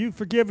you, if you've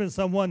forgiven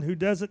someone who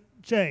doesn't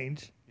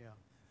change,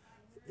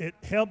 it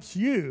helps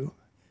you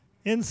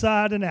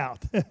inside and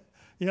out.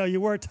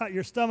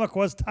 Your stomach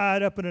was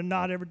tied up in a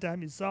knot every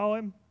time you saw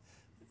him,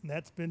 and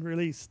that's been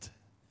released.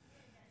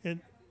 And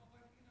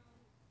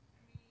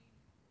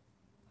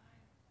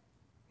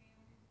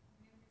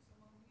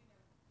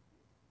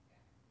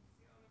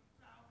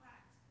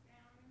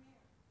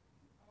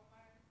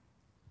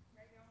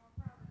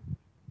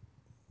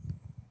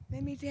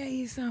me tell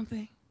you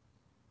something.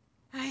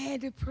 I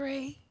had to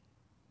pray,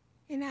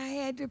 and I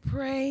had to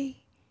pray,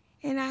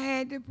 and I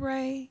had to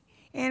pray.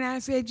 And I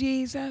said,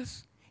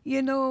 Jesus,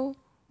 you know,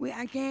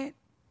 I can't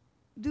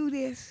do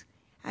this.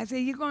 I said,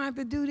 you're going to have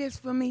to do this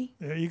for me.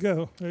 There you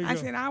go. There you I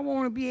go. said, I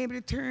want to be able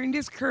to turn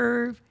this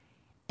curve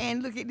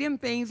and look at them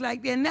things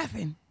like they're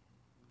nothing.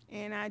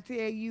 And I tell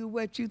you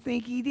what, you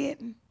think he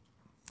didn't?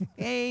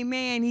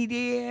 Amen, he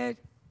did.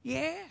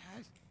 Yeah. You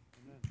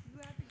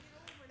have to get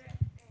over that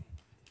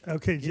thing.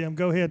 Okay, Jim,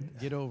 go ahead.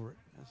 Get over it.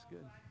 That's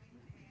good.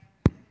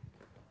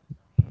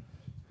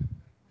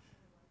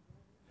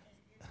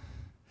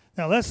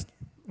 Now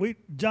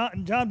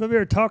John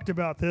Bevere talked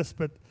about this,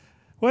 but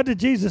what did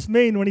Jesus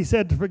mean when he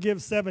said to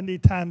forgive 70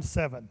 times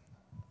 7?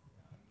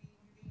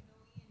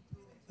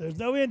 There's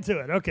no end to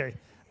it. Okay.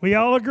 We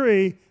all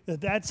agree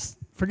that that's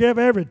forgive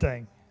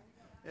everything.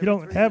 You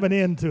don't have an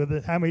end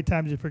to how many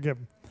times you forgive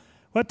them.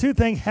 What two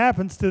things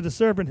happens to the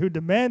servant who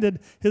demanded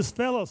his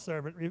fellow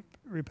servant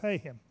repay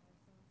him?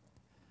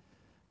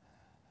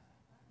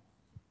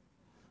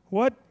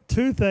 What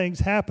two things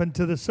happened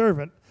to the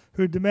servant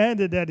who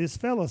demanded that his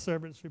fellow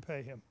servants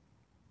repay him?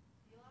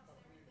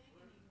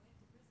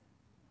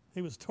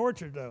 He was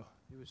tortured, though.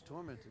 He was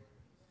tormented.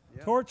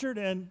 Yeah. Tortured,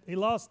 and he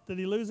lost. Did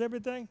he lose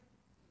everything?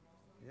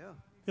 Yeah.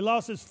 He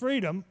lost his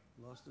freedom.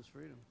 Lost his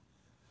freedom.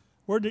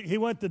 He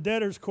went to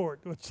debtor's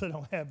court, which they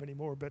don't have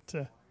anymore. But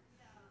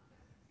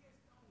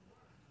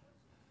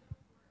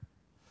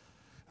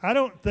I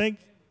don't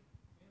think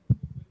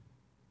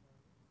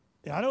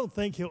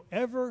he'll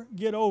ever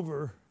get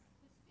over.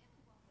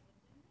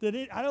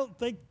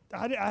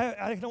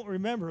 I don't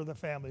remember the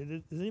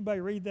family. Does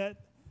anybody read that?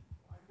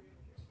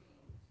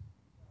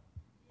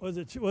 Was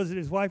it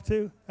his wife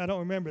too? I don't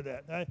remember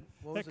that. That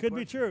could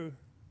be true.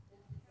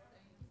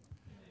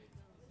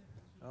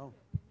 Oh.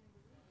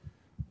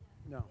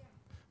 No.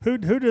 Who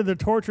do the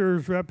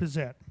torturers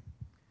represent?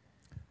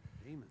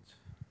 Demons.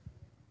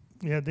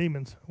 Yeah,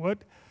 demons. What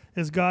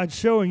is God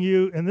showing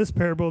you in this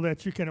parable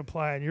that you can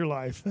apply in your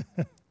life?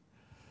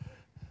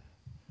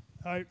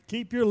 All right,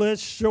 keep your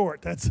list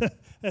short.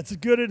 That's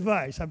good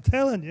advice. I'm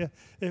telling you,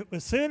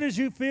 as soon as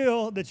you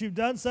feel that you've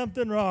done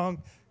something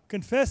wrong,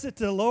 confess it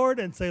to the Lord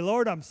and say,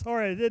 Lord, I'm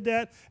sorry I did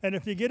that. And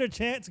if you get a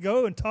chance,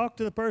 go and talk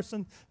to the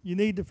person you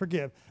need to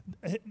forgive.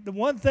 The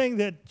one thing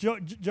that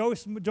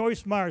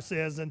Joyce Meyer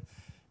says, and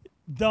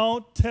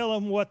don't tell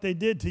them what they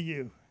did to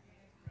you.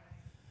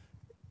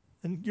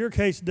 In your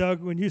case,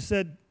 Doug, when you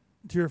said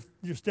to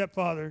your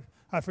stepfather,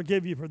 I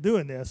forgive you for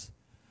doing this,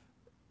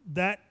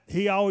 that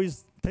he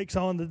always takes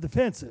on the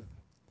defensive.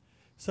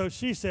 So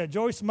she said,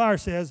 Joyce Meyer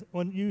says,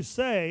 when you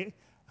say,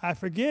 I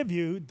forgive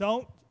you,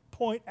 don't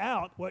point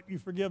out what you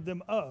forgive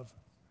them of.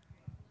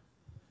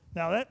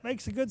 Now that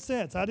makes a good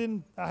sense. I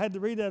had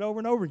to read that over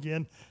and over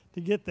again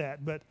to get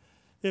that. But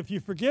if you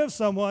forgive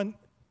someone,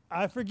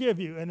 I forgive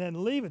you, and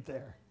then leave it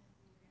there.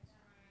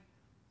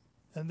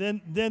 And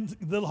then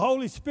the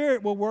Holy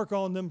Spirit will work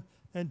on them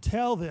and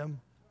tell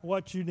them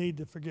what you need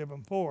to forgive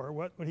them for,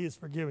 what he has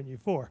forgiven you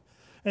for.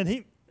 And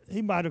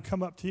he might have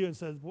come up to you and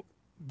said,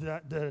 did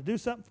I do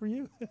something for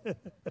you?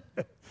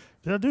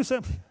 Did I do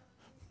something?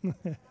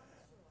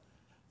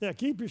 Yeah,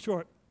 keep it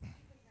short.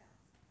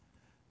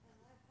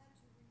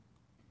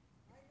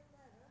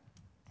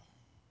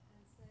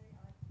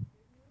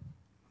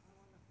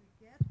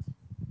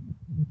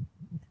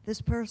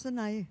 This person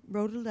I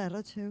wrote a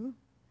letter to,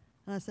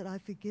 and I said, I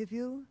forgive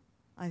you,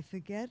 I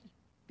forget,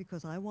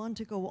 because I want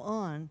to go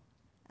on,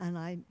 and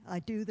I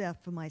do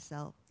that for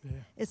myself. Yeah.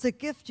 It's a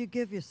gift you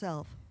give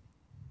yourself.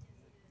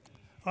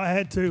 I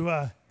had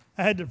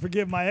to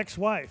forgive my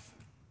ex-wife.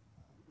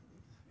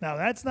 Now,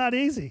 that's not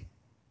easy.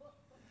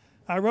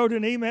 I wrote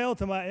an email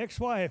to my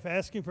ex-wife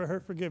asking for her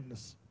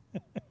forgiveness.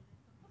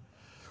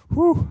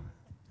 Whew.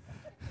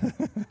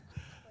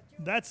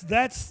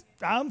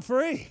 I'm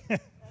free.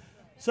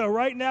 So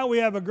right now we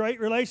have a great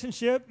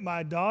relationship.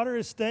 My daughter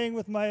is staying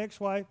with my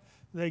ex-wife.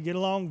 They get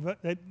along.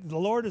 The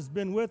Lord has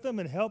been with them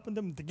and helping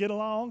them to get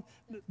along.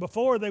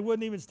 Before, they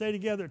wouldn't even stay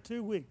together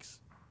 2 weeks.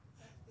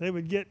 They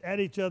would get at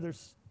each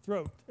other's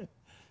throat, and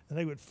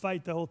they would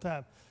fight the whole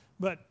time.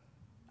 But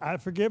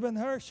I've forgiven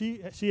her.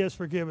 She has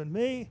forgiven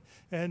me,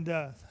 and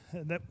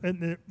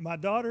my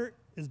daughter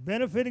is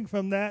benefiting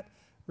from that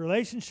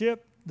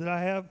relationship that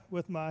I have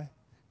with my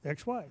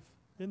ex-wife.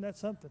 Isn't that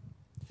something?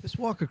 This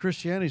walk of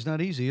Christianity is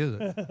not easy, is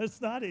it?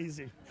 It's not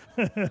easy.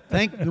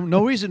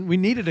 No reason. We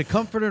needed a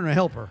comforter and a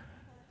helper.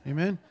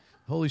 Amen?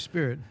 Holy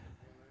Spirit.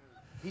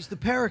 He's the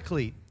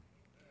paraclete,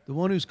 the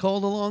one who's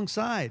called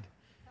alongside.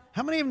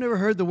 How many have never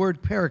heard the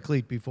word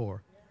paraclete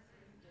before?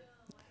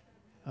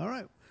 All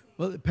right.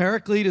 Well, the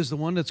paraclete is the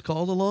one that's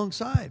called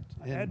alongside.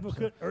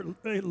 Advocate or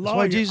lawyer. That's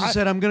why Jesus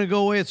said, I'm going to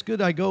go away. It's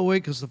good I go away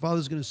because the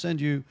Father's going to send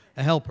you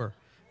a helper.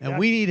 And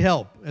we need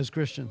help as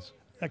Christians.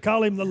 I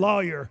call him the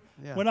lawyer.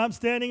 Yeah. When I'm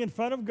standing in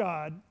front of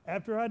God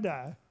after I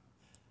die,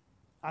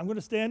 I'm going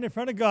to stand in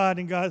front of God,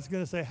 and God's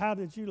going to say, how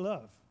did you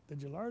love?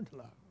 Did you learn to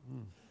love?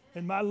 Mm.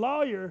 And my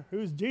lawyer,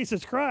 who's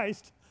Jesus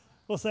Christ,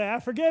 will say, I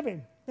forgive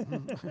him.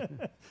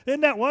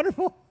 Isn't that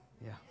wonderful?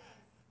 Yeah.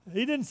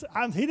 He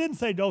didn't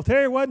say, no,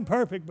 Terry wasn't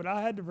perfect, but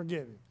I had to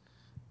forgive him.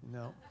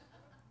 No.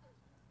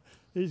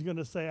 He's going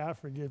to say, I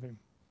forgive him.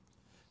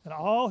 And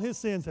all his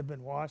sins have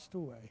been washed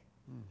away.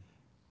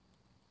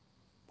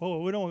 Boy,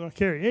 we don't want to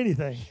carry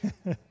anything.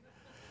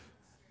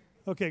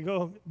 Okay,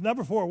 go.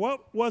 Number 4,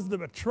 what was the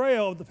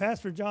betrayal of the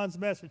Pastor John's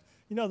message?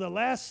 You know, the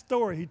last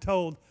story he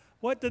told,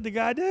 what did the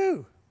guy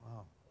do?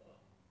 Wow.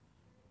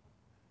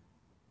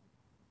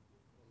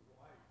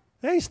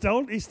 He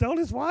stole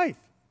his wife.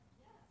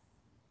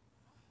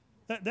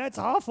 That's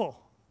awful.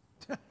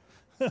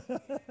 Wow.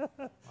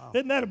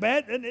 Isn't that a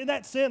bad? Isn't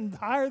that sin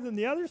higher than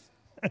the others?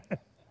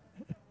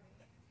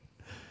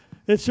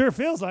 It sure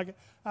feels like it.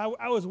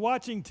 I was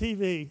watching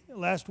TV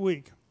last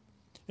week,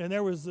 and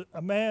there was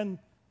a man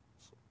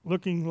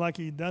looking like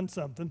he'd done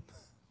something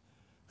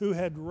who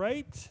had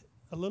raped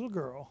a little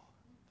girl,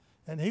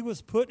 and he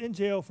was put in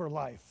jail for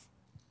life.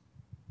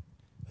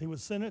 He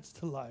was sentenced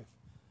to life.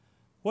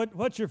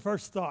 What's your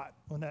first thought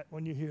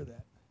when you hear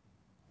that?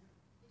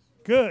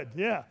 Good,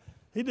 yeah.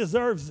 He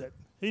deserves it.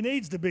 He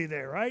needs to be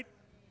there, right?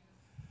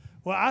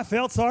 Well, I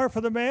felt sorry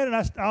for the man, and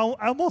I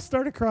almost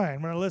started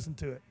crying when I listened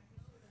to it.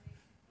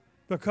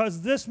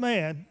 Because this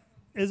man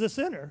is a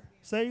sinner,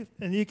 saved,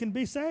 and he can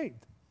be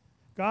saved.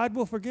 God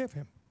will forgive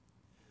him.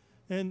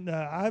 And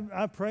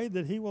I prayed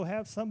that he will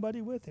have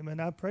somebody with him,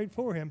 and I prayed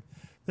for him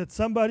that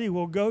somebody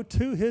will go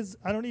to his,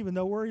 I don't even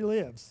know where he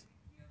lives.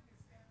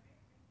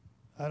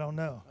 I don't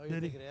know. Oh, you're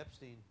thinking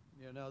Epstein.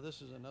 Yeah, no,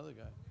 this is another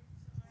guy.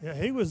 Yeah,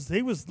 he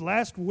was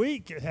last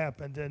week it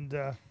happened, and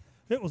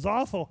it was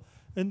awful.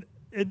 And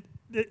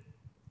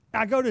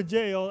I go to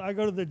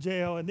the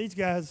jail, and these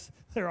guys,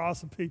 they're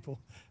awesome people.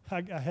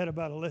 I had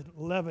about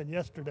 11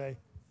 yesterday.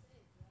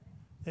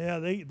 Yeah,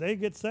 they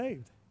get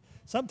saved.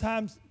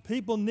 Sometimes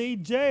people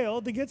need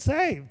jail to get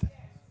saved.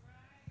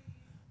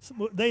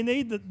 So they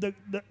need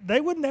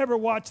they would never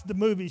watch the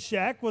movie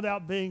Shack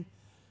without being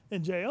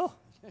in jail.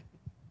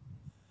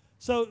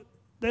 So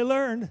they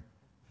learned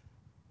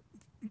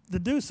to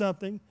do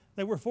something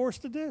they were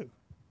forced to do.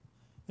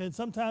 And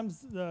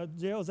sometimes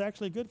jail is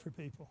actually good for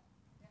people.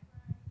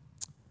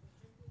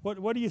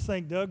 What do you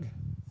think, Doug?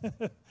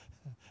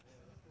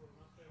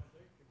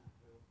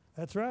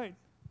 That's right.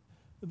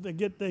 They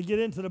get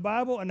into the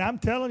Bible, and I'm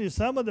telling you,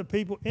 some of the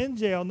people in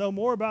jail know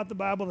more about the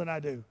Bible than I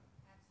do.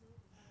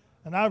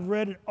 And I've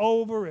read it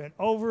over and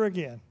over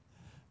again,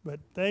 but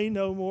they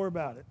know more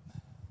about it.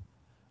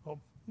 Well,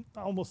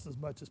 almost as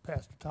much as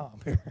Pastor Tom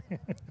here.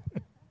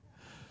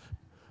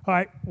 All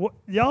right,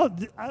 y'all,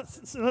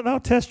 I'll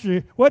test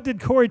you. What did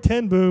Corrie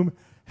ten Boom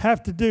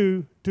have to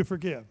do to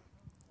forgive?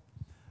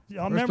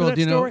 Y'all remember that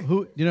story?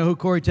 Do you know who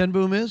Corrie ten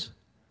Boom is?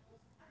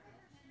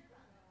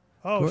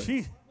 Oh,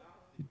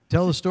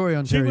 Tell the story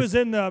on Terry. She was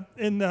in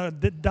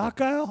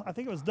Dachau. I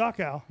think it was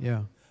Dachau.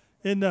 Yeah.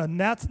 In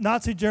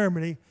Nazi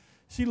Germany.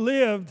 She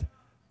lived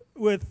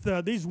with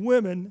these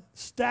women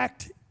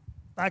stacked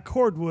like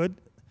cordwood,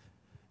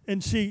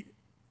 and she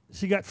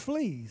got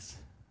fleas.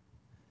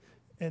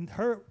 And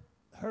her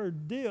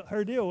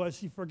deal was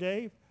she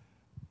forgave,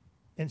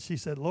 and she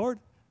said, Lord,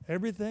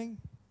 everything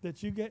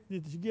that you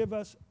give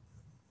us,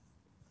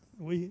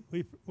 we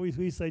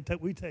say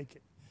we take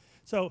it.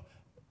 So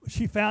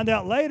she found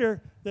out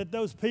later that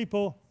those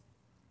people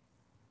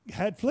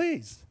had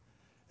fleas,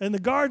 and the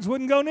guards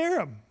wouldn't go near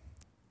them,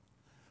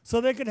 so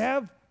they could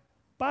have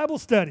Bible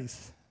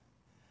studies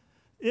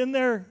in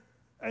their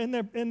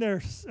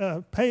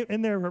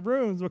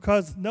rooms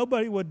because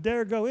nobody would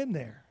dare go in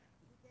there.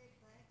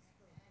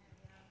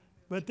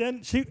 But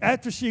then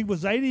after she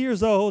was 80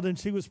 years old and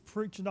she was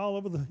preaching all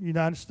over the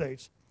United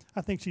States,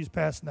 I think she's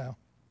passed now.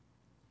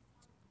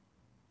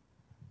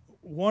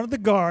 One of the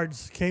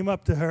guards came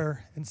up to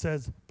her and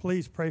says,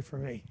 please pray for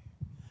me.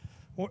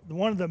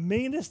 One of the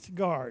meanest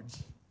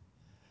guards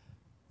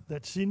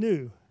that she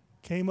knew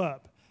came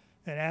up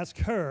and asked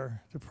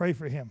her to pray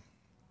for him.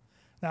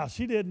 Now,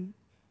 she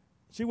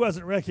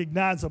wasn't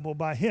recognizable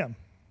by him.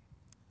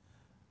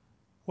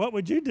 What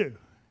would you do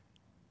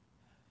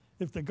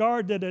if the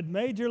guard that had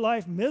made your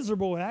life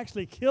miserable and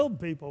actually killed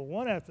people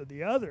one after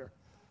the other?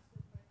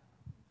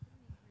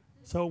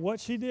 So what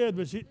she did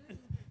was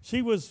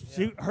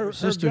her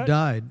sister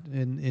died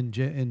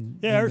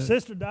her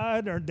sister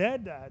died and her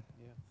dad died.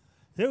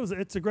 Yeah.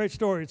 It's a great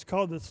story. It's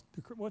called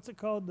what's it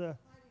called? The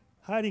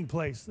Hiding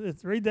Place.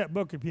 Read that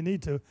book if you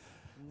need to. No,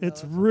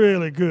 it's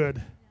really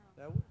good.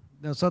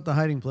 No, it's not The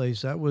Hiding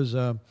Place. That was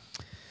well,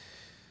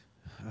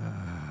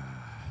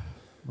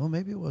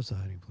 maybe it was The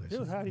Hiding Place. It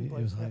was Hiding Place.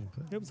 It was Hiding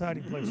Place. It was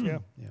Hiding Place. Yeah.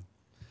 Yeah.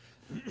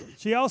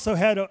 She also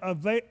had a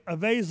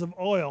vase of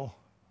oil.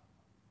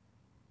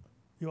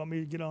 You want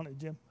me to get on it,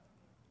 Jim?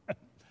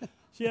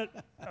 She had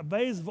a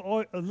vase of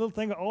oil, a little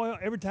thing of oil.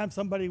 Every time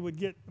somebody would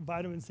get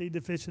vitamin C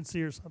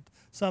deficiency or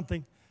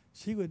something,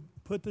 she would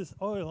put this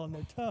oil on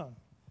their tongue.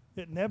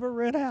 It never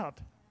ran out.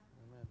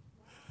 Amen.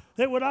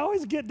 It would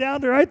always get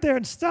down to right there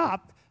and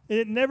stop, and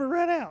it never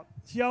ran out.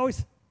 She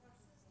always...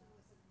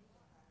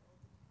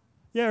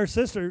 Yeah, her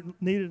sister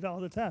needed it all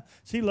the time.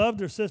 She loved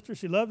her sister.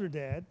 She loved her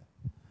dad.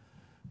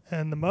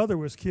 And the mother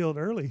was killed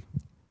early.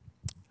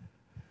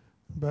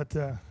 But,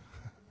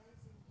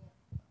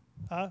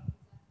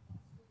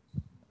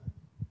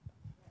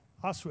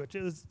 Auschwitz.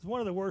 It was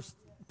one of the worst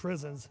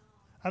prisons.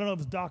 I don't know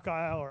if it's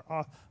Dachau or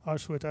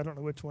Auschwitz. I don't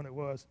know which one it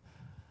was.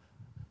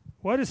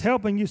 What is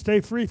helping you stay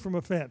free from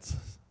offense?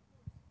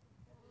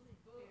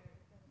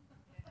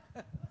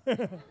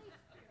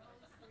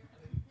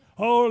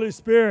 Holy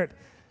Spirit.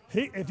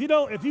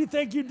 If you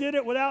think you did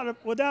it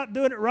without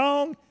doing it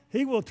wrong,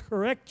 He will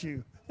correct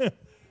you.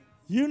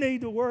 You need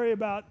to worry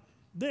about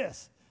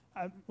this.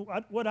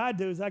 What I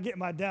do is I get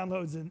my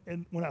downloads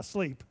in when I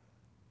sleep.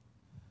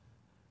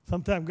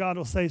 Sometimes God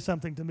will say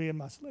something to me in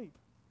my sleep.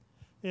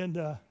 And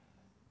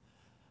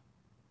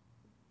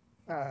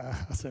I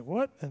said,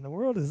 what in the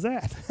world is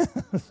that?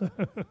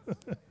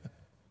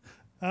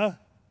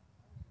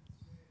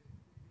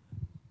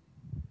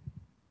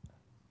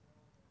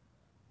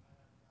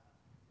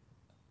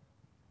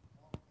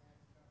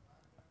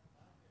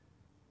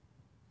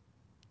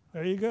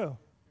 There you go.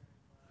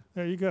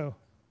 There you go.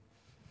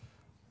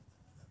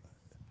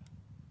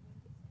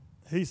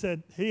 He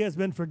said he has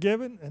been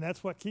forgiven, and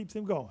that's what keeps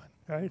him going,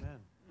 right? Amen.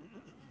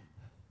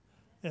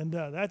 And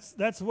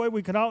that's the way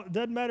we can all. It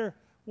doesn't matter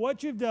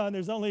what you've done.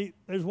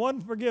 There's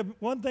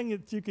one thing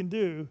that you can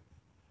do.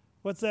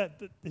 What's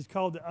that? It's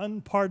called the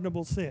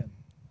unpardonable sin.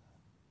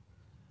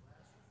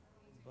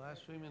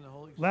 Blaspheming the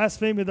Holy Spirit.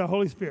 Blaspheming the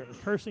Holy Spirit.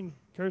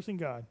 Cursing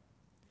God.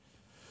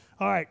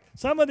 All right.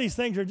 Some of these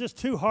things are just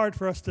too hard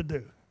for us to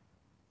do.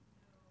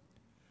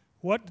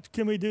 What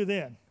can we do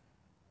then?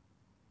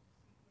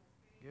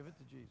 Give it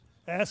to Jesus.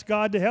 Ask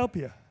God to help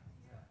you.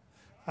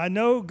 I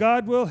know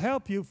God will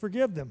help you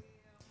forgive them.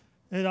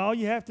 And all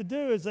you have to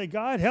do is say,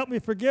 God, help me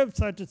forgive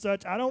such and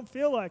such. I don't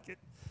feel like it,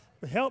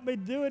 but help me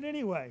do it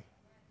anyway.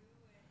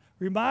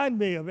 Remind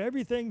me of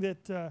everything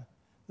that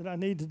I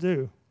need to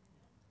do.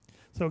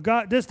 So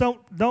God, just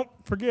don't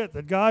forget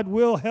that God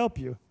will help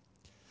you.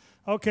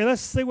 Okay,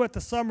 let's see what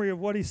the summary of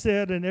what he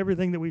said and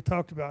everything that we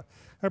talked about.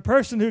 A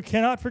person who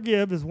cannot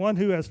forgive is one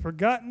who has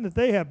forgotten that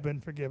they have been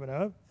forgiven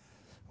of.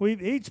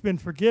 We've each been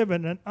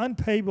forgiven an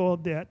unpayable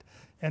debt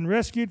and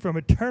rescued from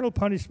eternal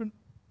punishment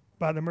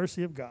by the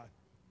mercy of God.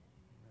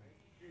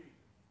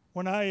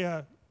 When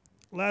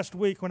last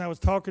week when I was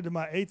talking to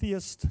my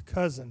atheist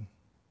cousin,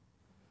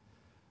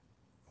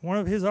 one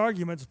of his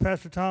arguments,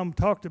 Pastor Tom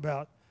talked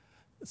about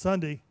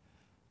Sunday,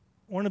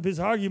 one of his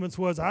arguments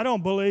was, I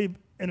don't believe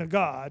in a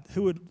God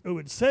who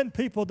would send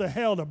people to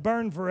hell to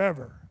burn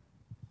forever.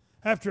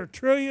 After 1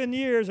 trillion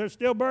years, they're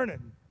still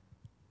burning.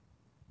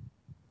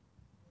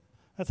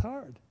 That's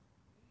hard.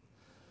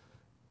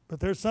 But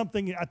there's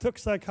something, I took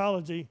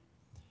psychology,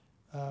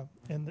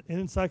 and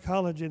in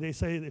psychology they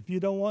say if you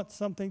don't want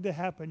something to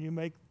happen, you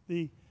make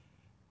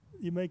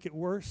it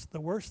worse,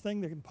 the worst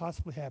thing that can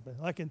possibly happen.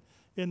 Like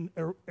in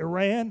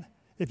Iran,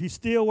 if you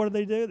steal, what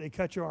do? They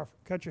cut your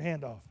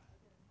hand off.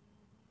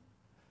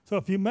 So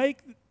if you make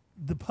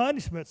the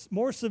punishments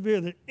more severe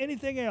than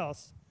anything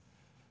else,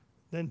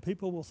 then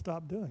people will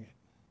stop doing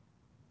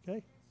it.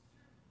 Okay?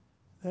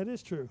 That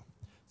is true.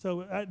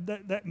 So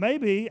that may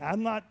be,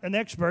 I'm not an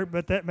expert,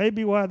 but that may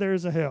be why there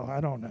is a hell. I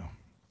don't know.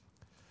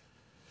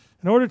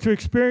 In order to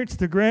experience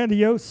the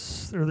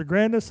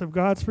grandness of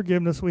God's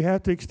forgiveness, we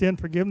have to extend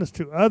forgiveness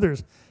to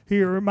others.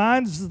 He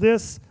reminds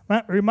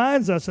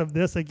us of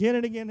this again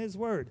and again in His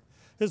Word.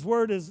 His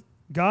Word is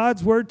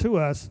God's Word to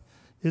us,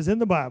 is in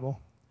the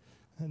Bible,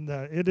 and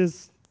it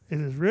is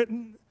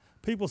written.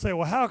 People say,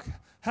 well,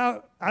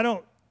 how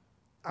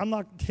I'm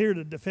not here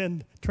to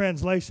defend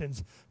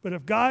translations, but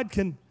if God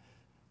can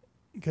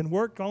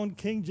work on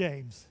King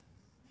James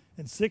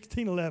in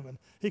 1611,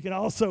 He can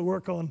also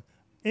work on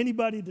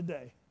anybody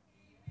today.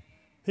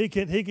 He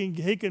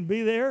can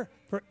be there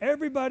for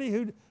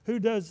everybody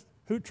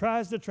who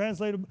tries to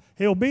translate them.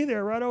 He'll be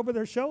there right over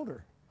their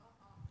shoulder.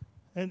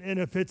 And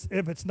if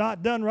it's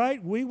not done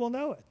right, we will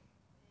know it.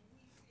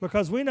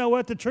 Because we know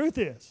what the truth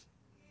is.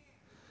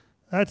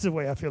 That's the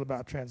way I feel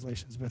about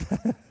translations.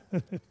 But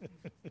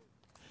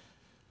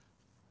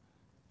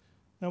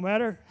no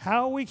matter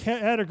how we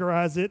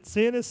categorize it,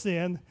 sin is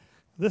sin.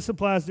 This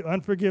applies to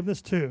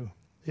unforgiveness too.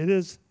 It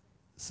is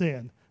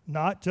sin,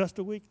 not just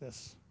a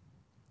weakness.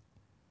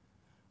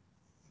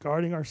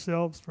 Guarding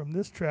ourselves from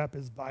this trap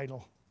is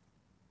vital.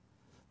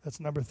 That's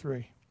number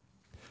 3.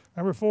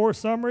 Number 4,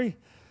 summary.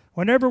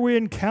 Whenever we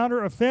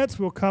encounter offense,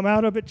 we'll come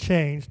out of it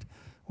changed.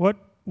 What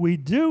we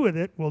do with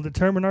it will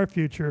determine our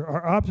future.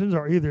 Our options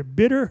are either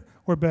bitter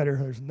or better.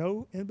 There's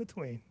no in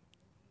between.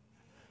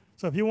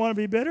 So if you want to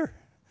be bitter,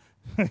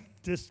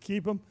 just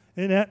keep them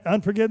in that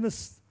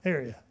unforgiveness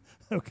area.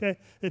 Okay?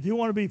 If you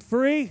want to be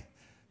free,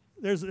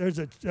 there's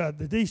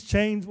these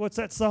chains. What's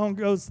that song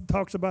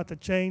talks about the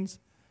chains?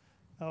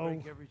 Oh,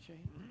 break every chain.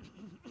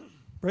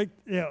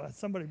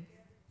 Somebody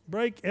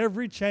break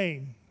every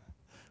chain.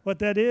 What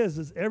that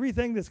is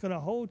everything that's going to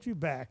hold you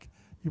back,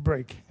 you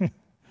break.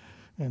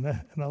 and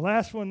the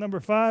last one, number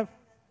 5,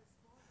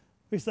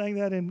 we sang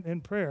that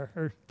in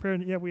prayer.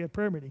 We had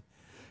prayer meeting.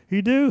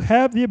 You do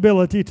have the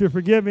ability to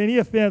forgive any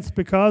offense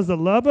because the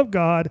love of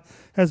God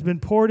has been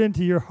poured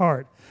into your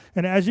heart.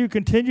 And as you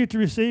continue to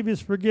receive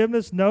his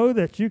forgiveness, know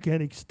that you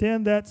can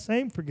extend that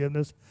same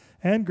forgiveness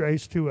and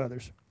grace to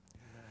others.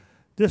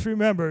 Just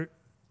remember,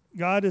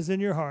 God is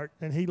in your heart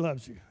and he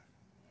loves you.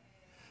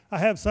 I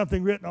have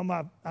something written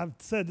on I've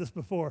said this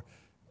before.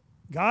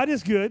 God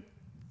is good,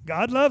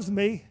 God loves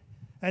me,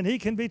 and he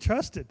can be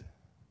trusted.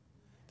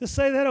 Just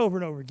say that over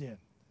and over again.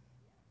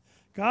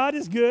 God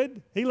is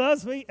good, he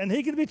loves me, and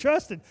he can be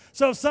trusted.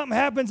 So if something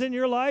happens in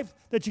your life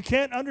that you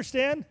can't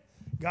understand,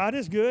 God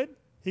is good,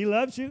 he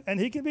loves you, and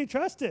he can be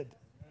trusted.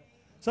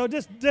 So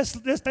just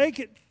take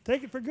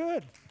it for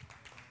good.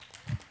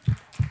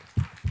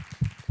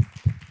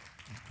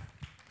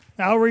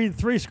 Now I'll read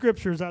 3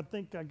 scriptures. I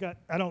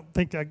don't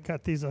think I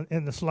got these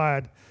in the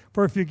slide.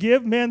 For if you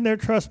give men their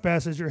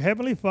trespasses, your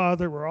heavenly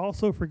Father will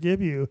also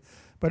forgive you.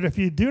 But if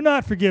you do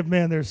not forgive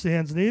men their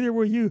sins, neither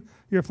will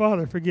your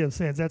Father forgive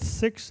sins.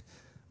 That's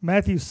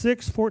Matthew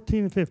 6:14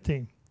 and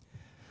 15.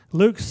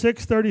 Luke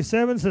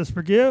 6:37 says,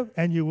 forgive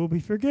and you will be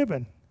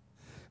forgiven.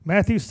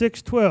 Matthew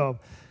 6:12,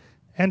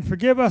 and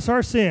forgive us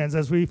our sins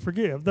as we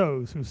forgive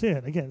those who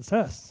sin against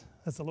us.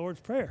 That's the Lord's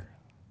Prayer.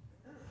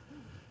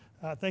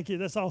 Thank you.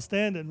 Let's all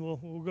stand and we'll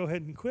go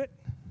ahead and quit.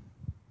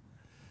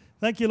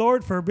 Thank you,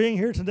 Lord, for being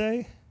here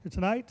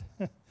tonight,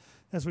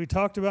 as we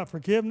talked about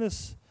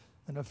forgiveness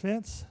and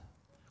offense.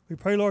 We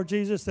pray, Lord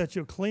Jesus, that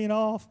you'll clean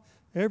off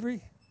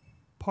every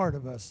part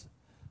of us.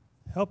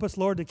 Help us,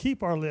 Lord, to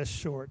keep our list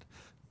short,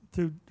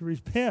 to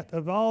repent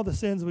of all the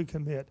sins we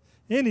commit,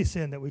 any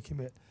sin that we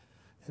commit.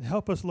 And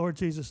help us, Lord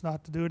Jesus,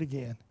 not to do it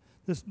again.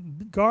 Just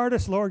guard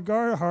us, Lord,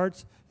 guard our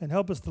hearts, and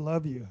help us to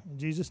love you. In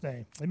Jesus'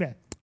 name, amen.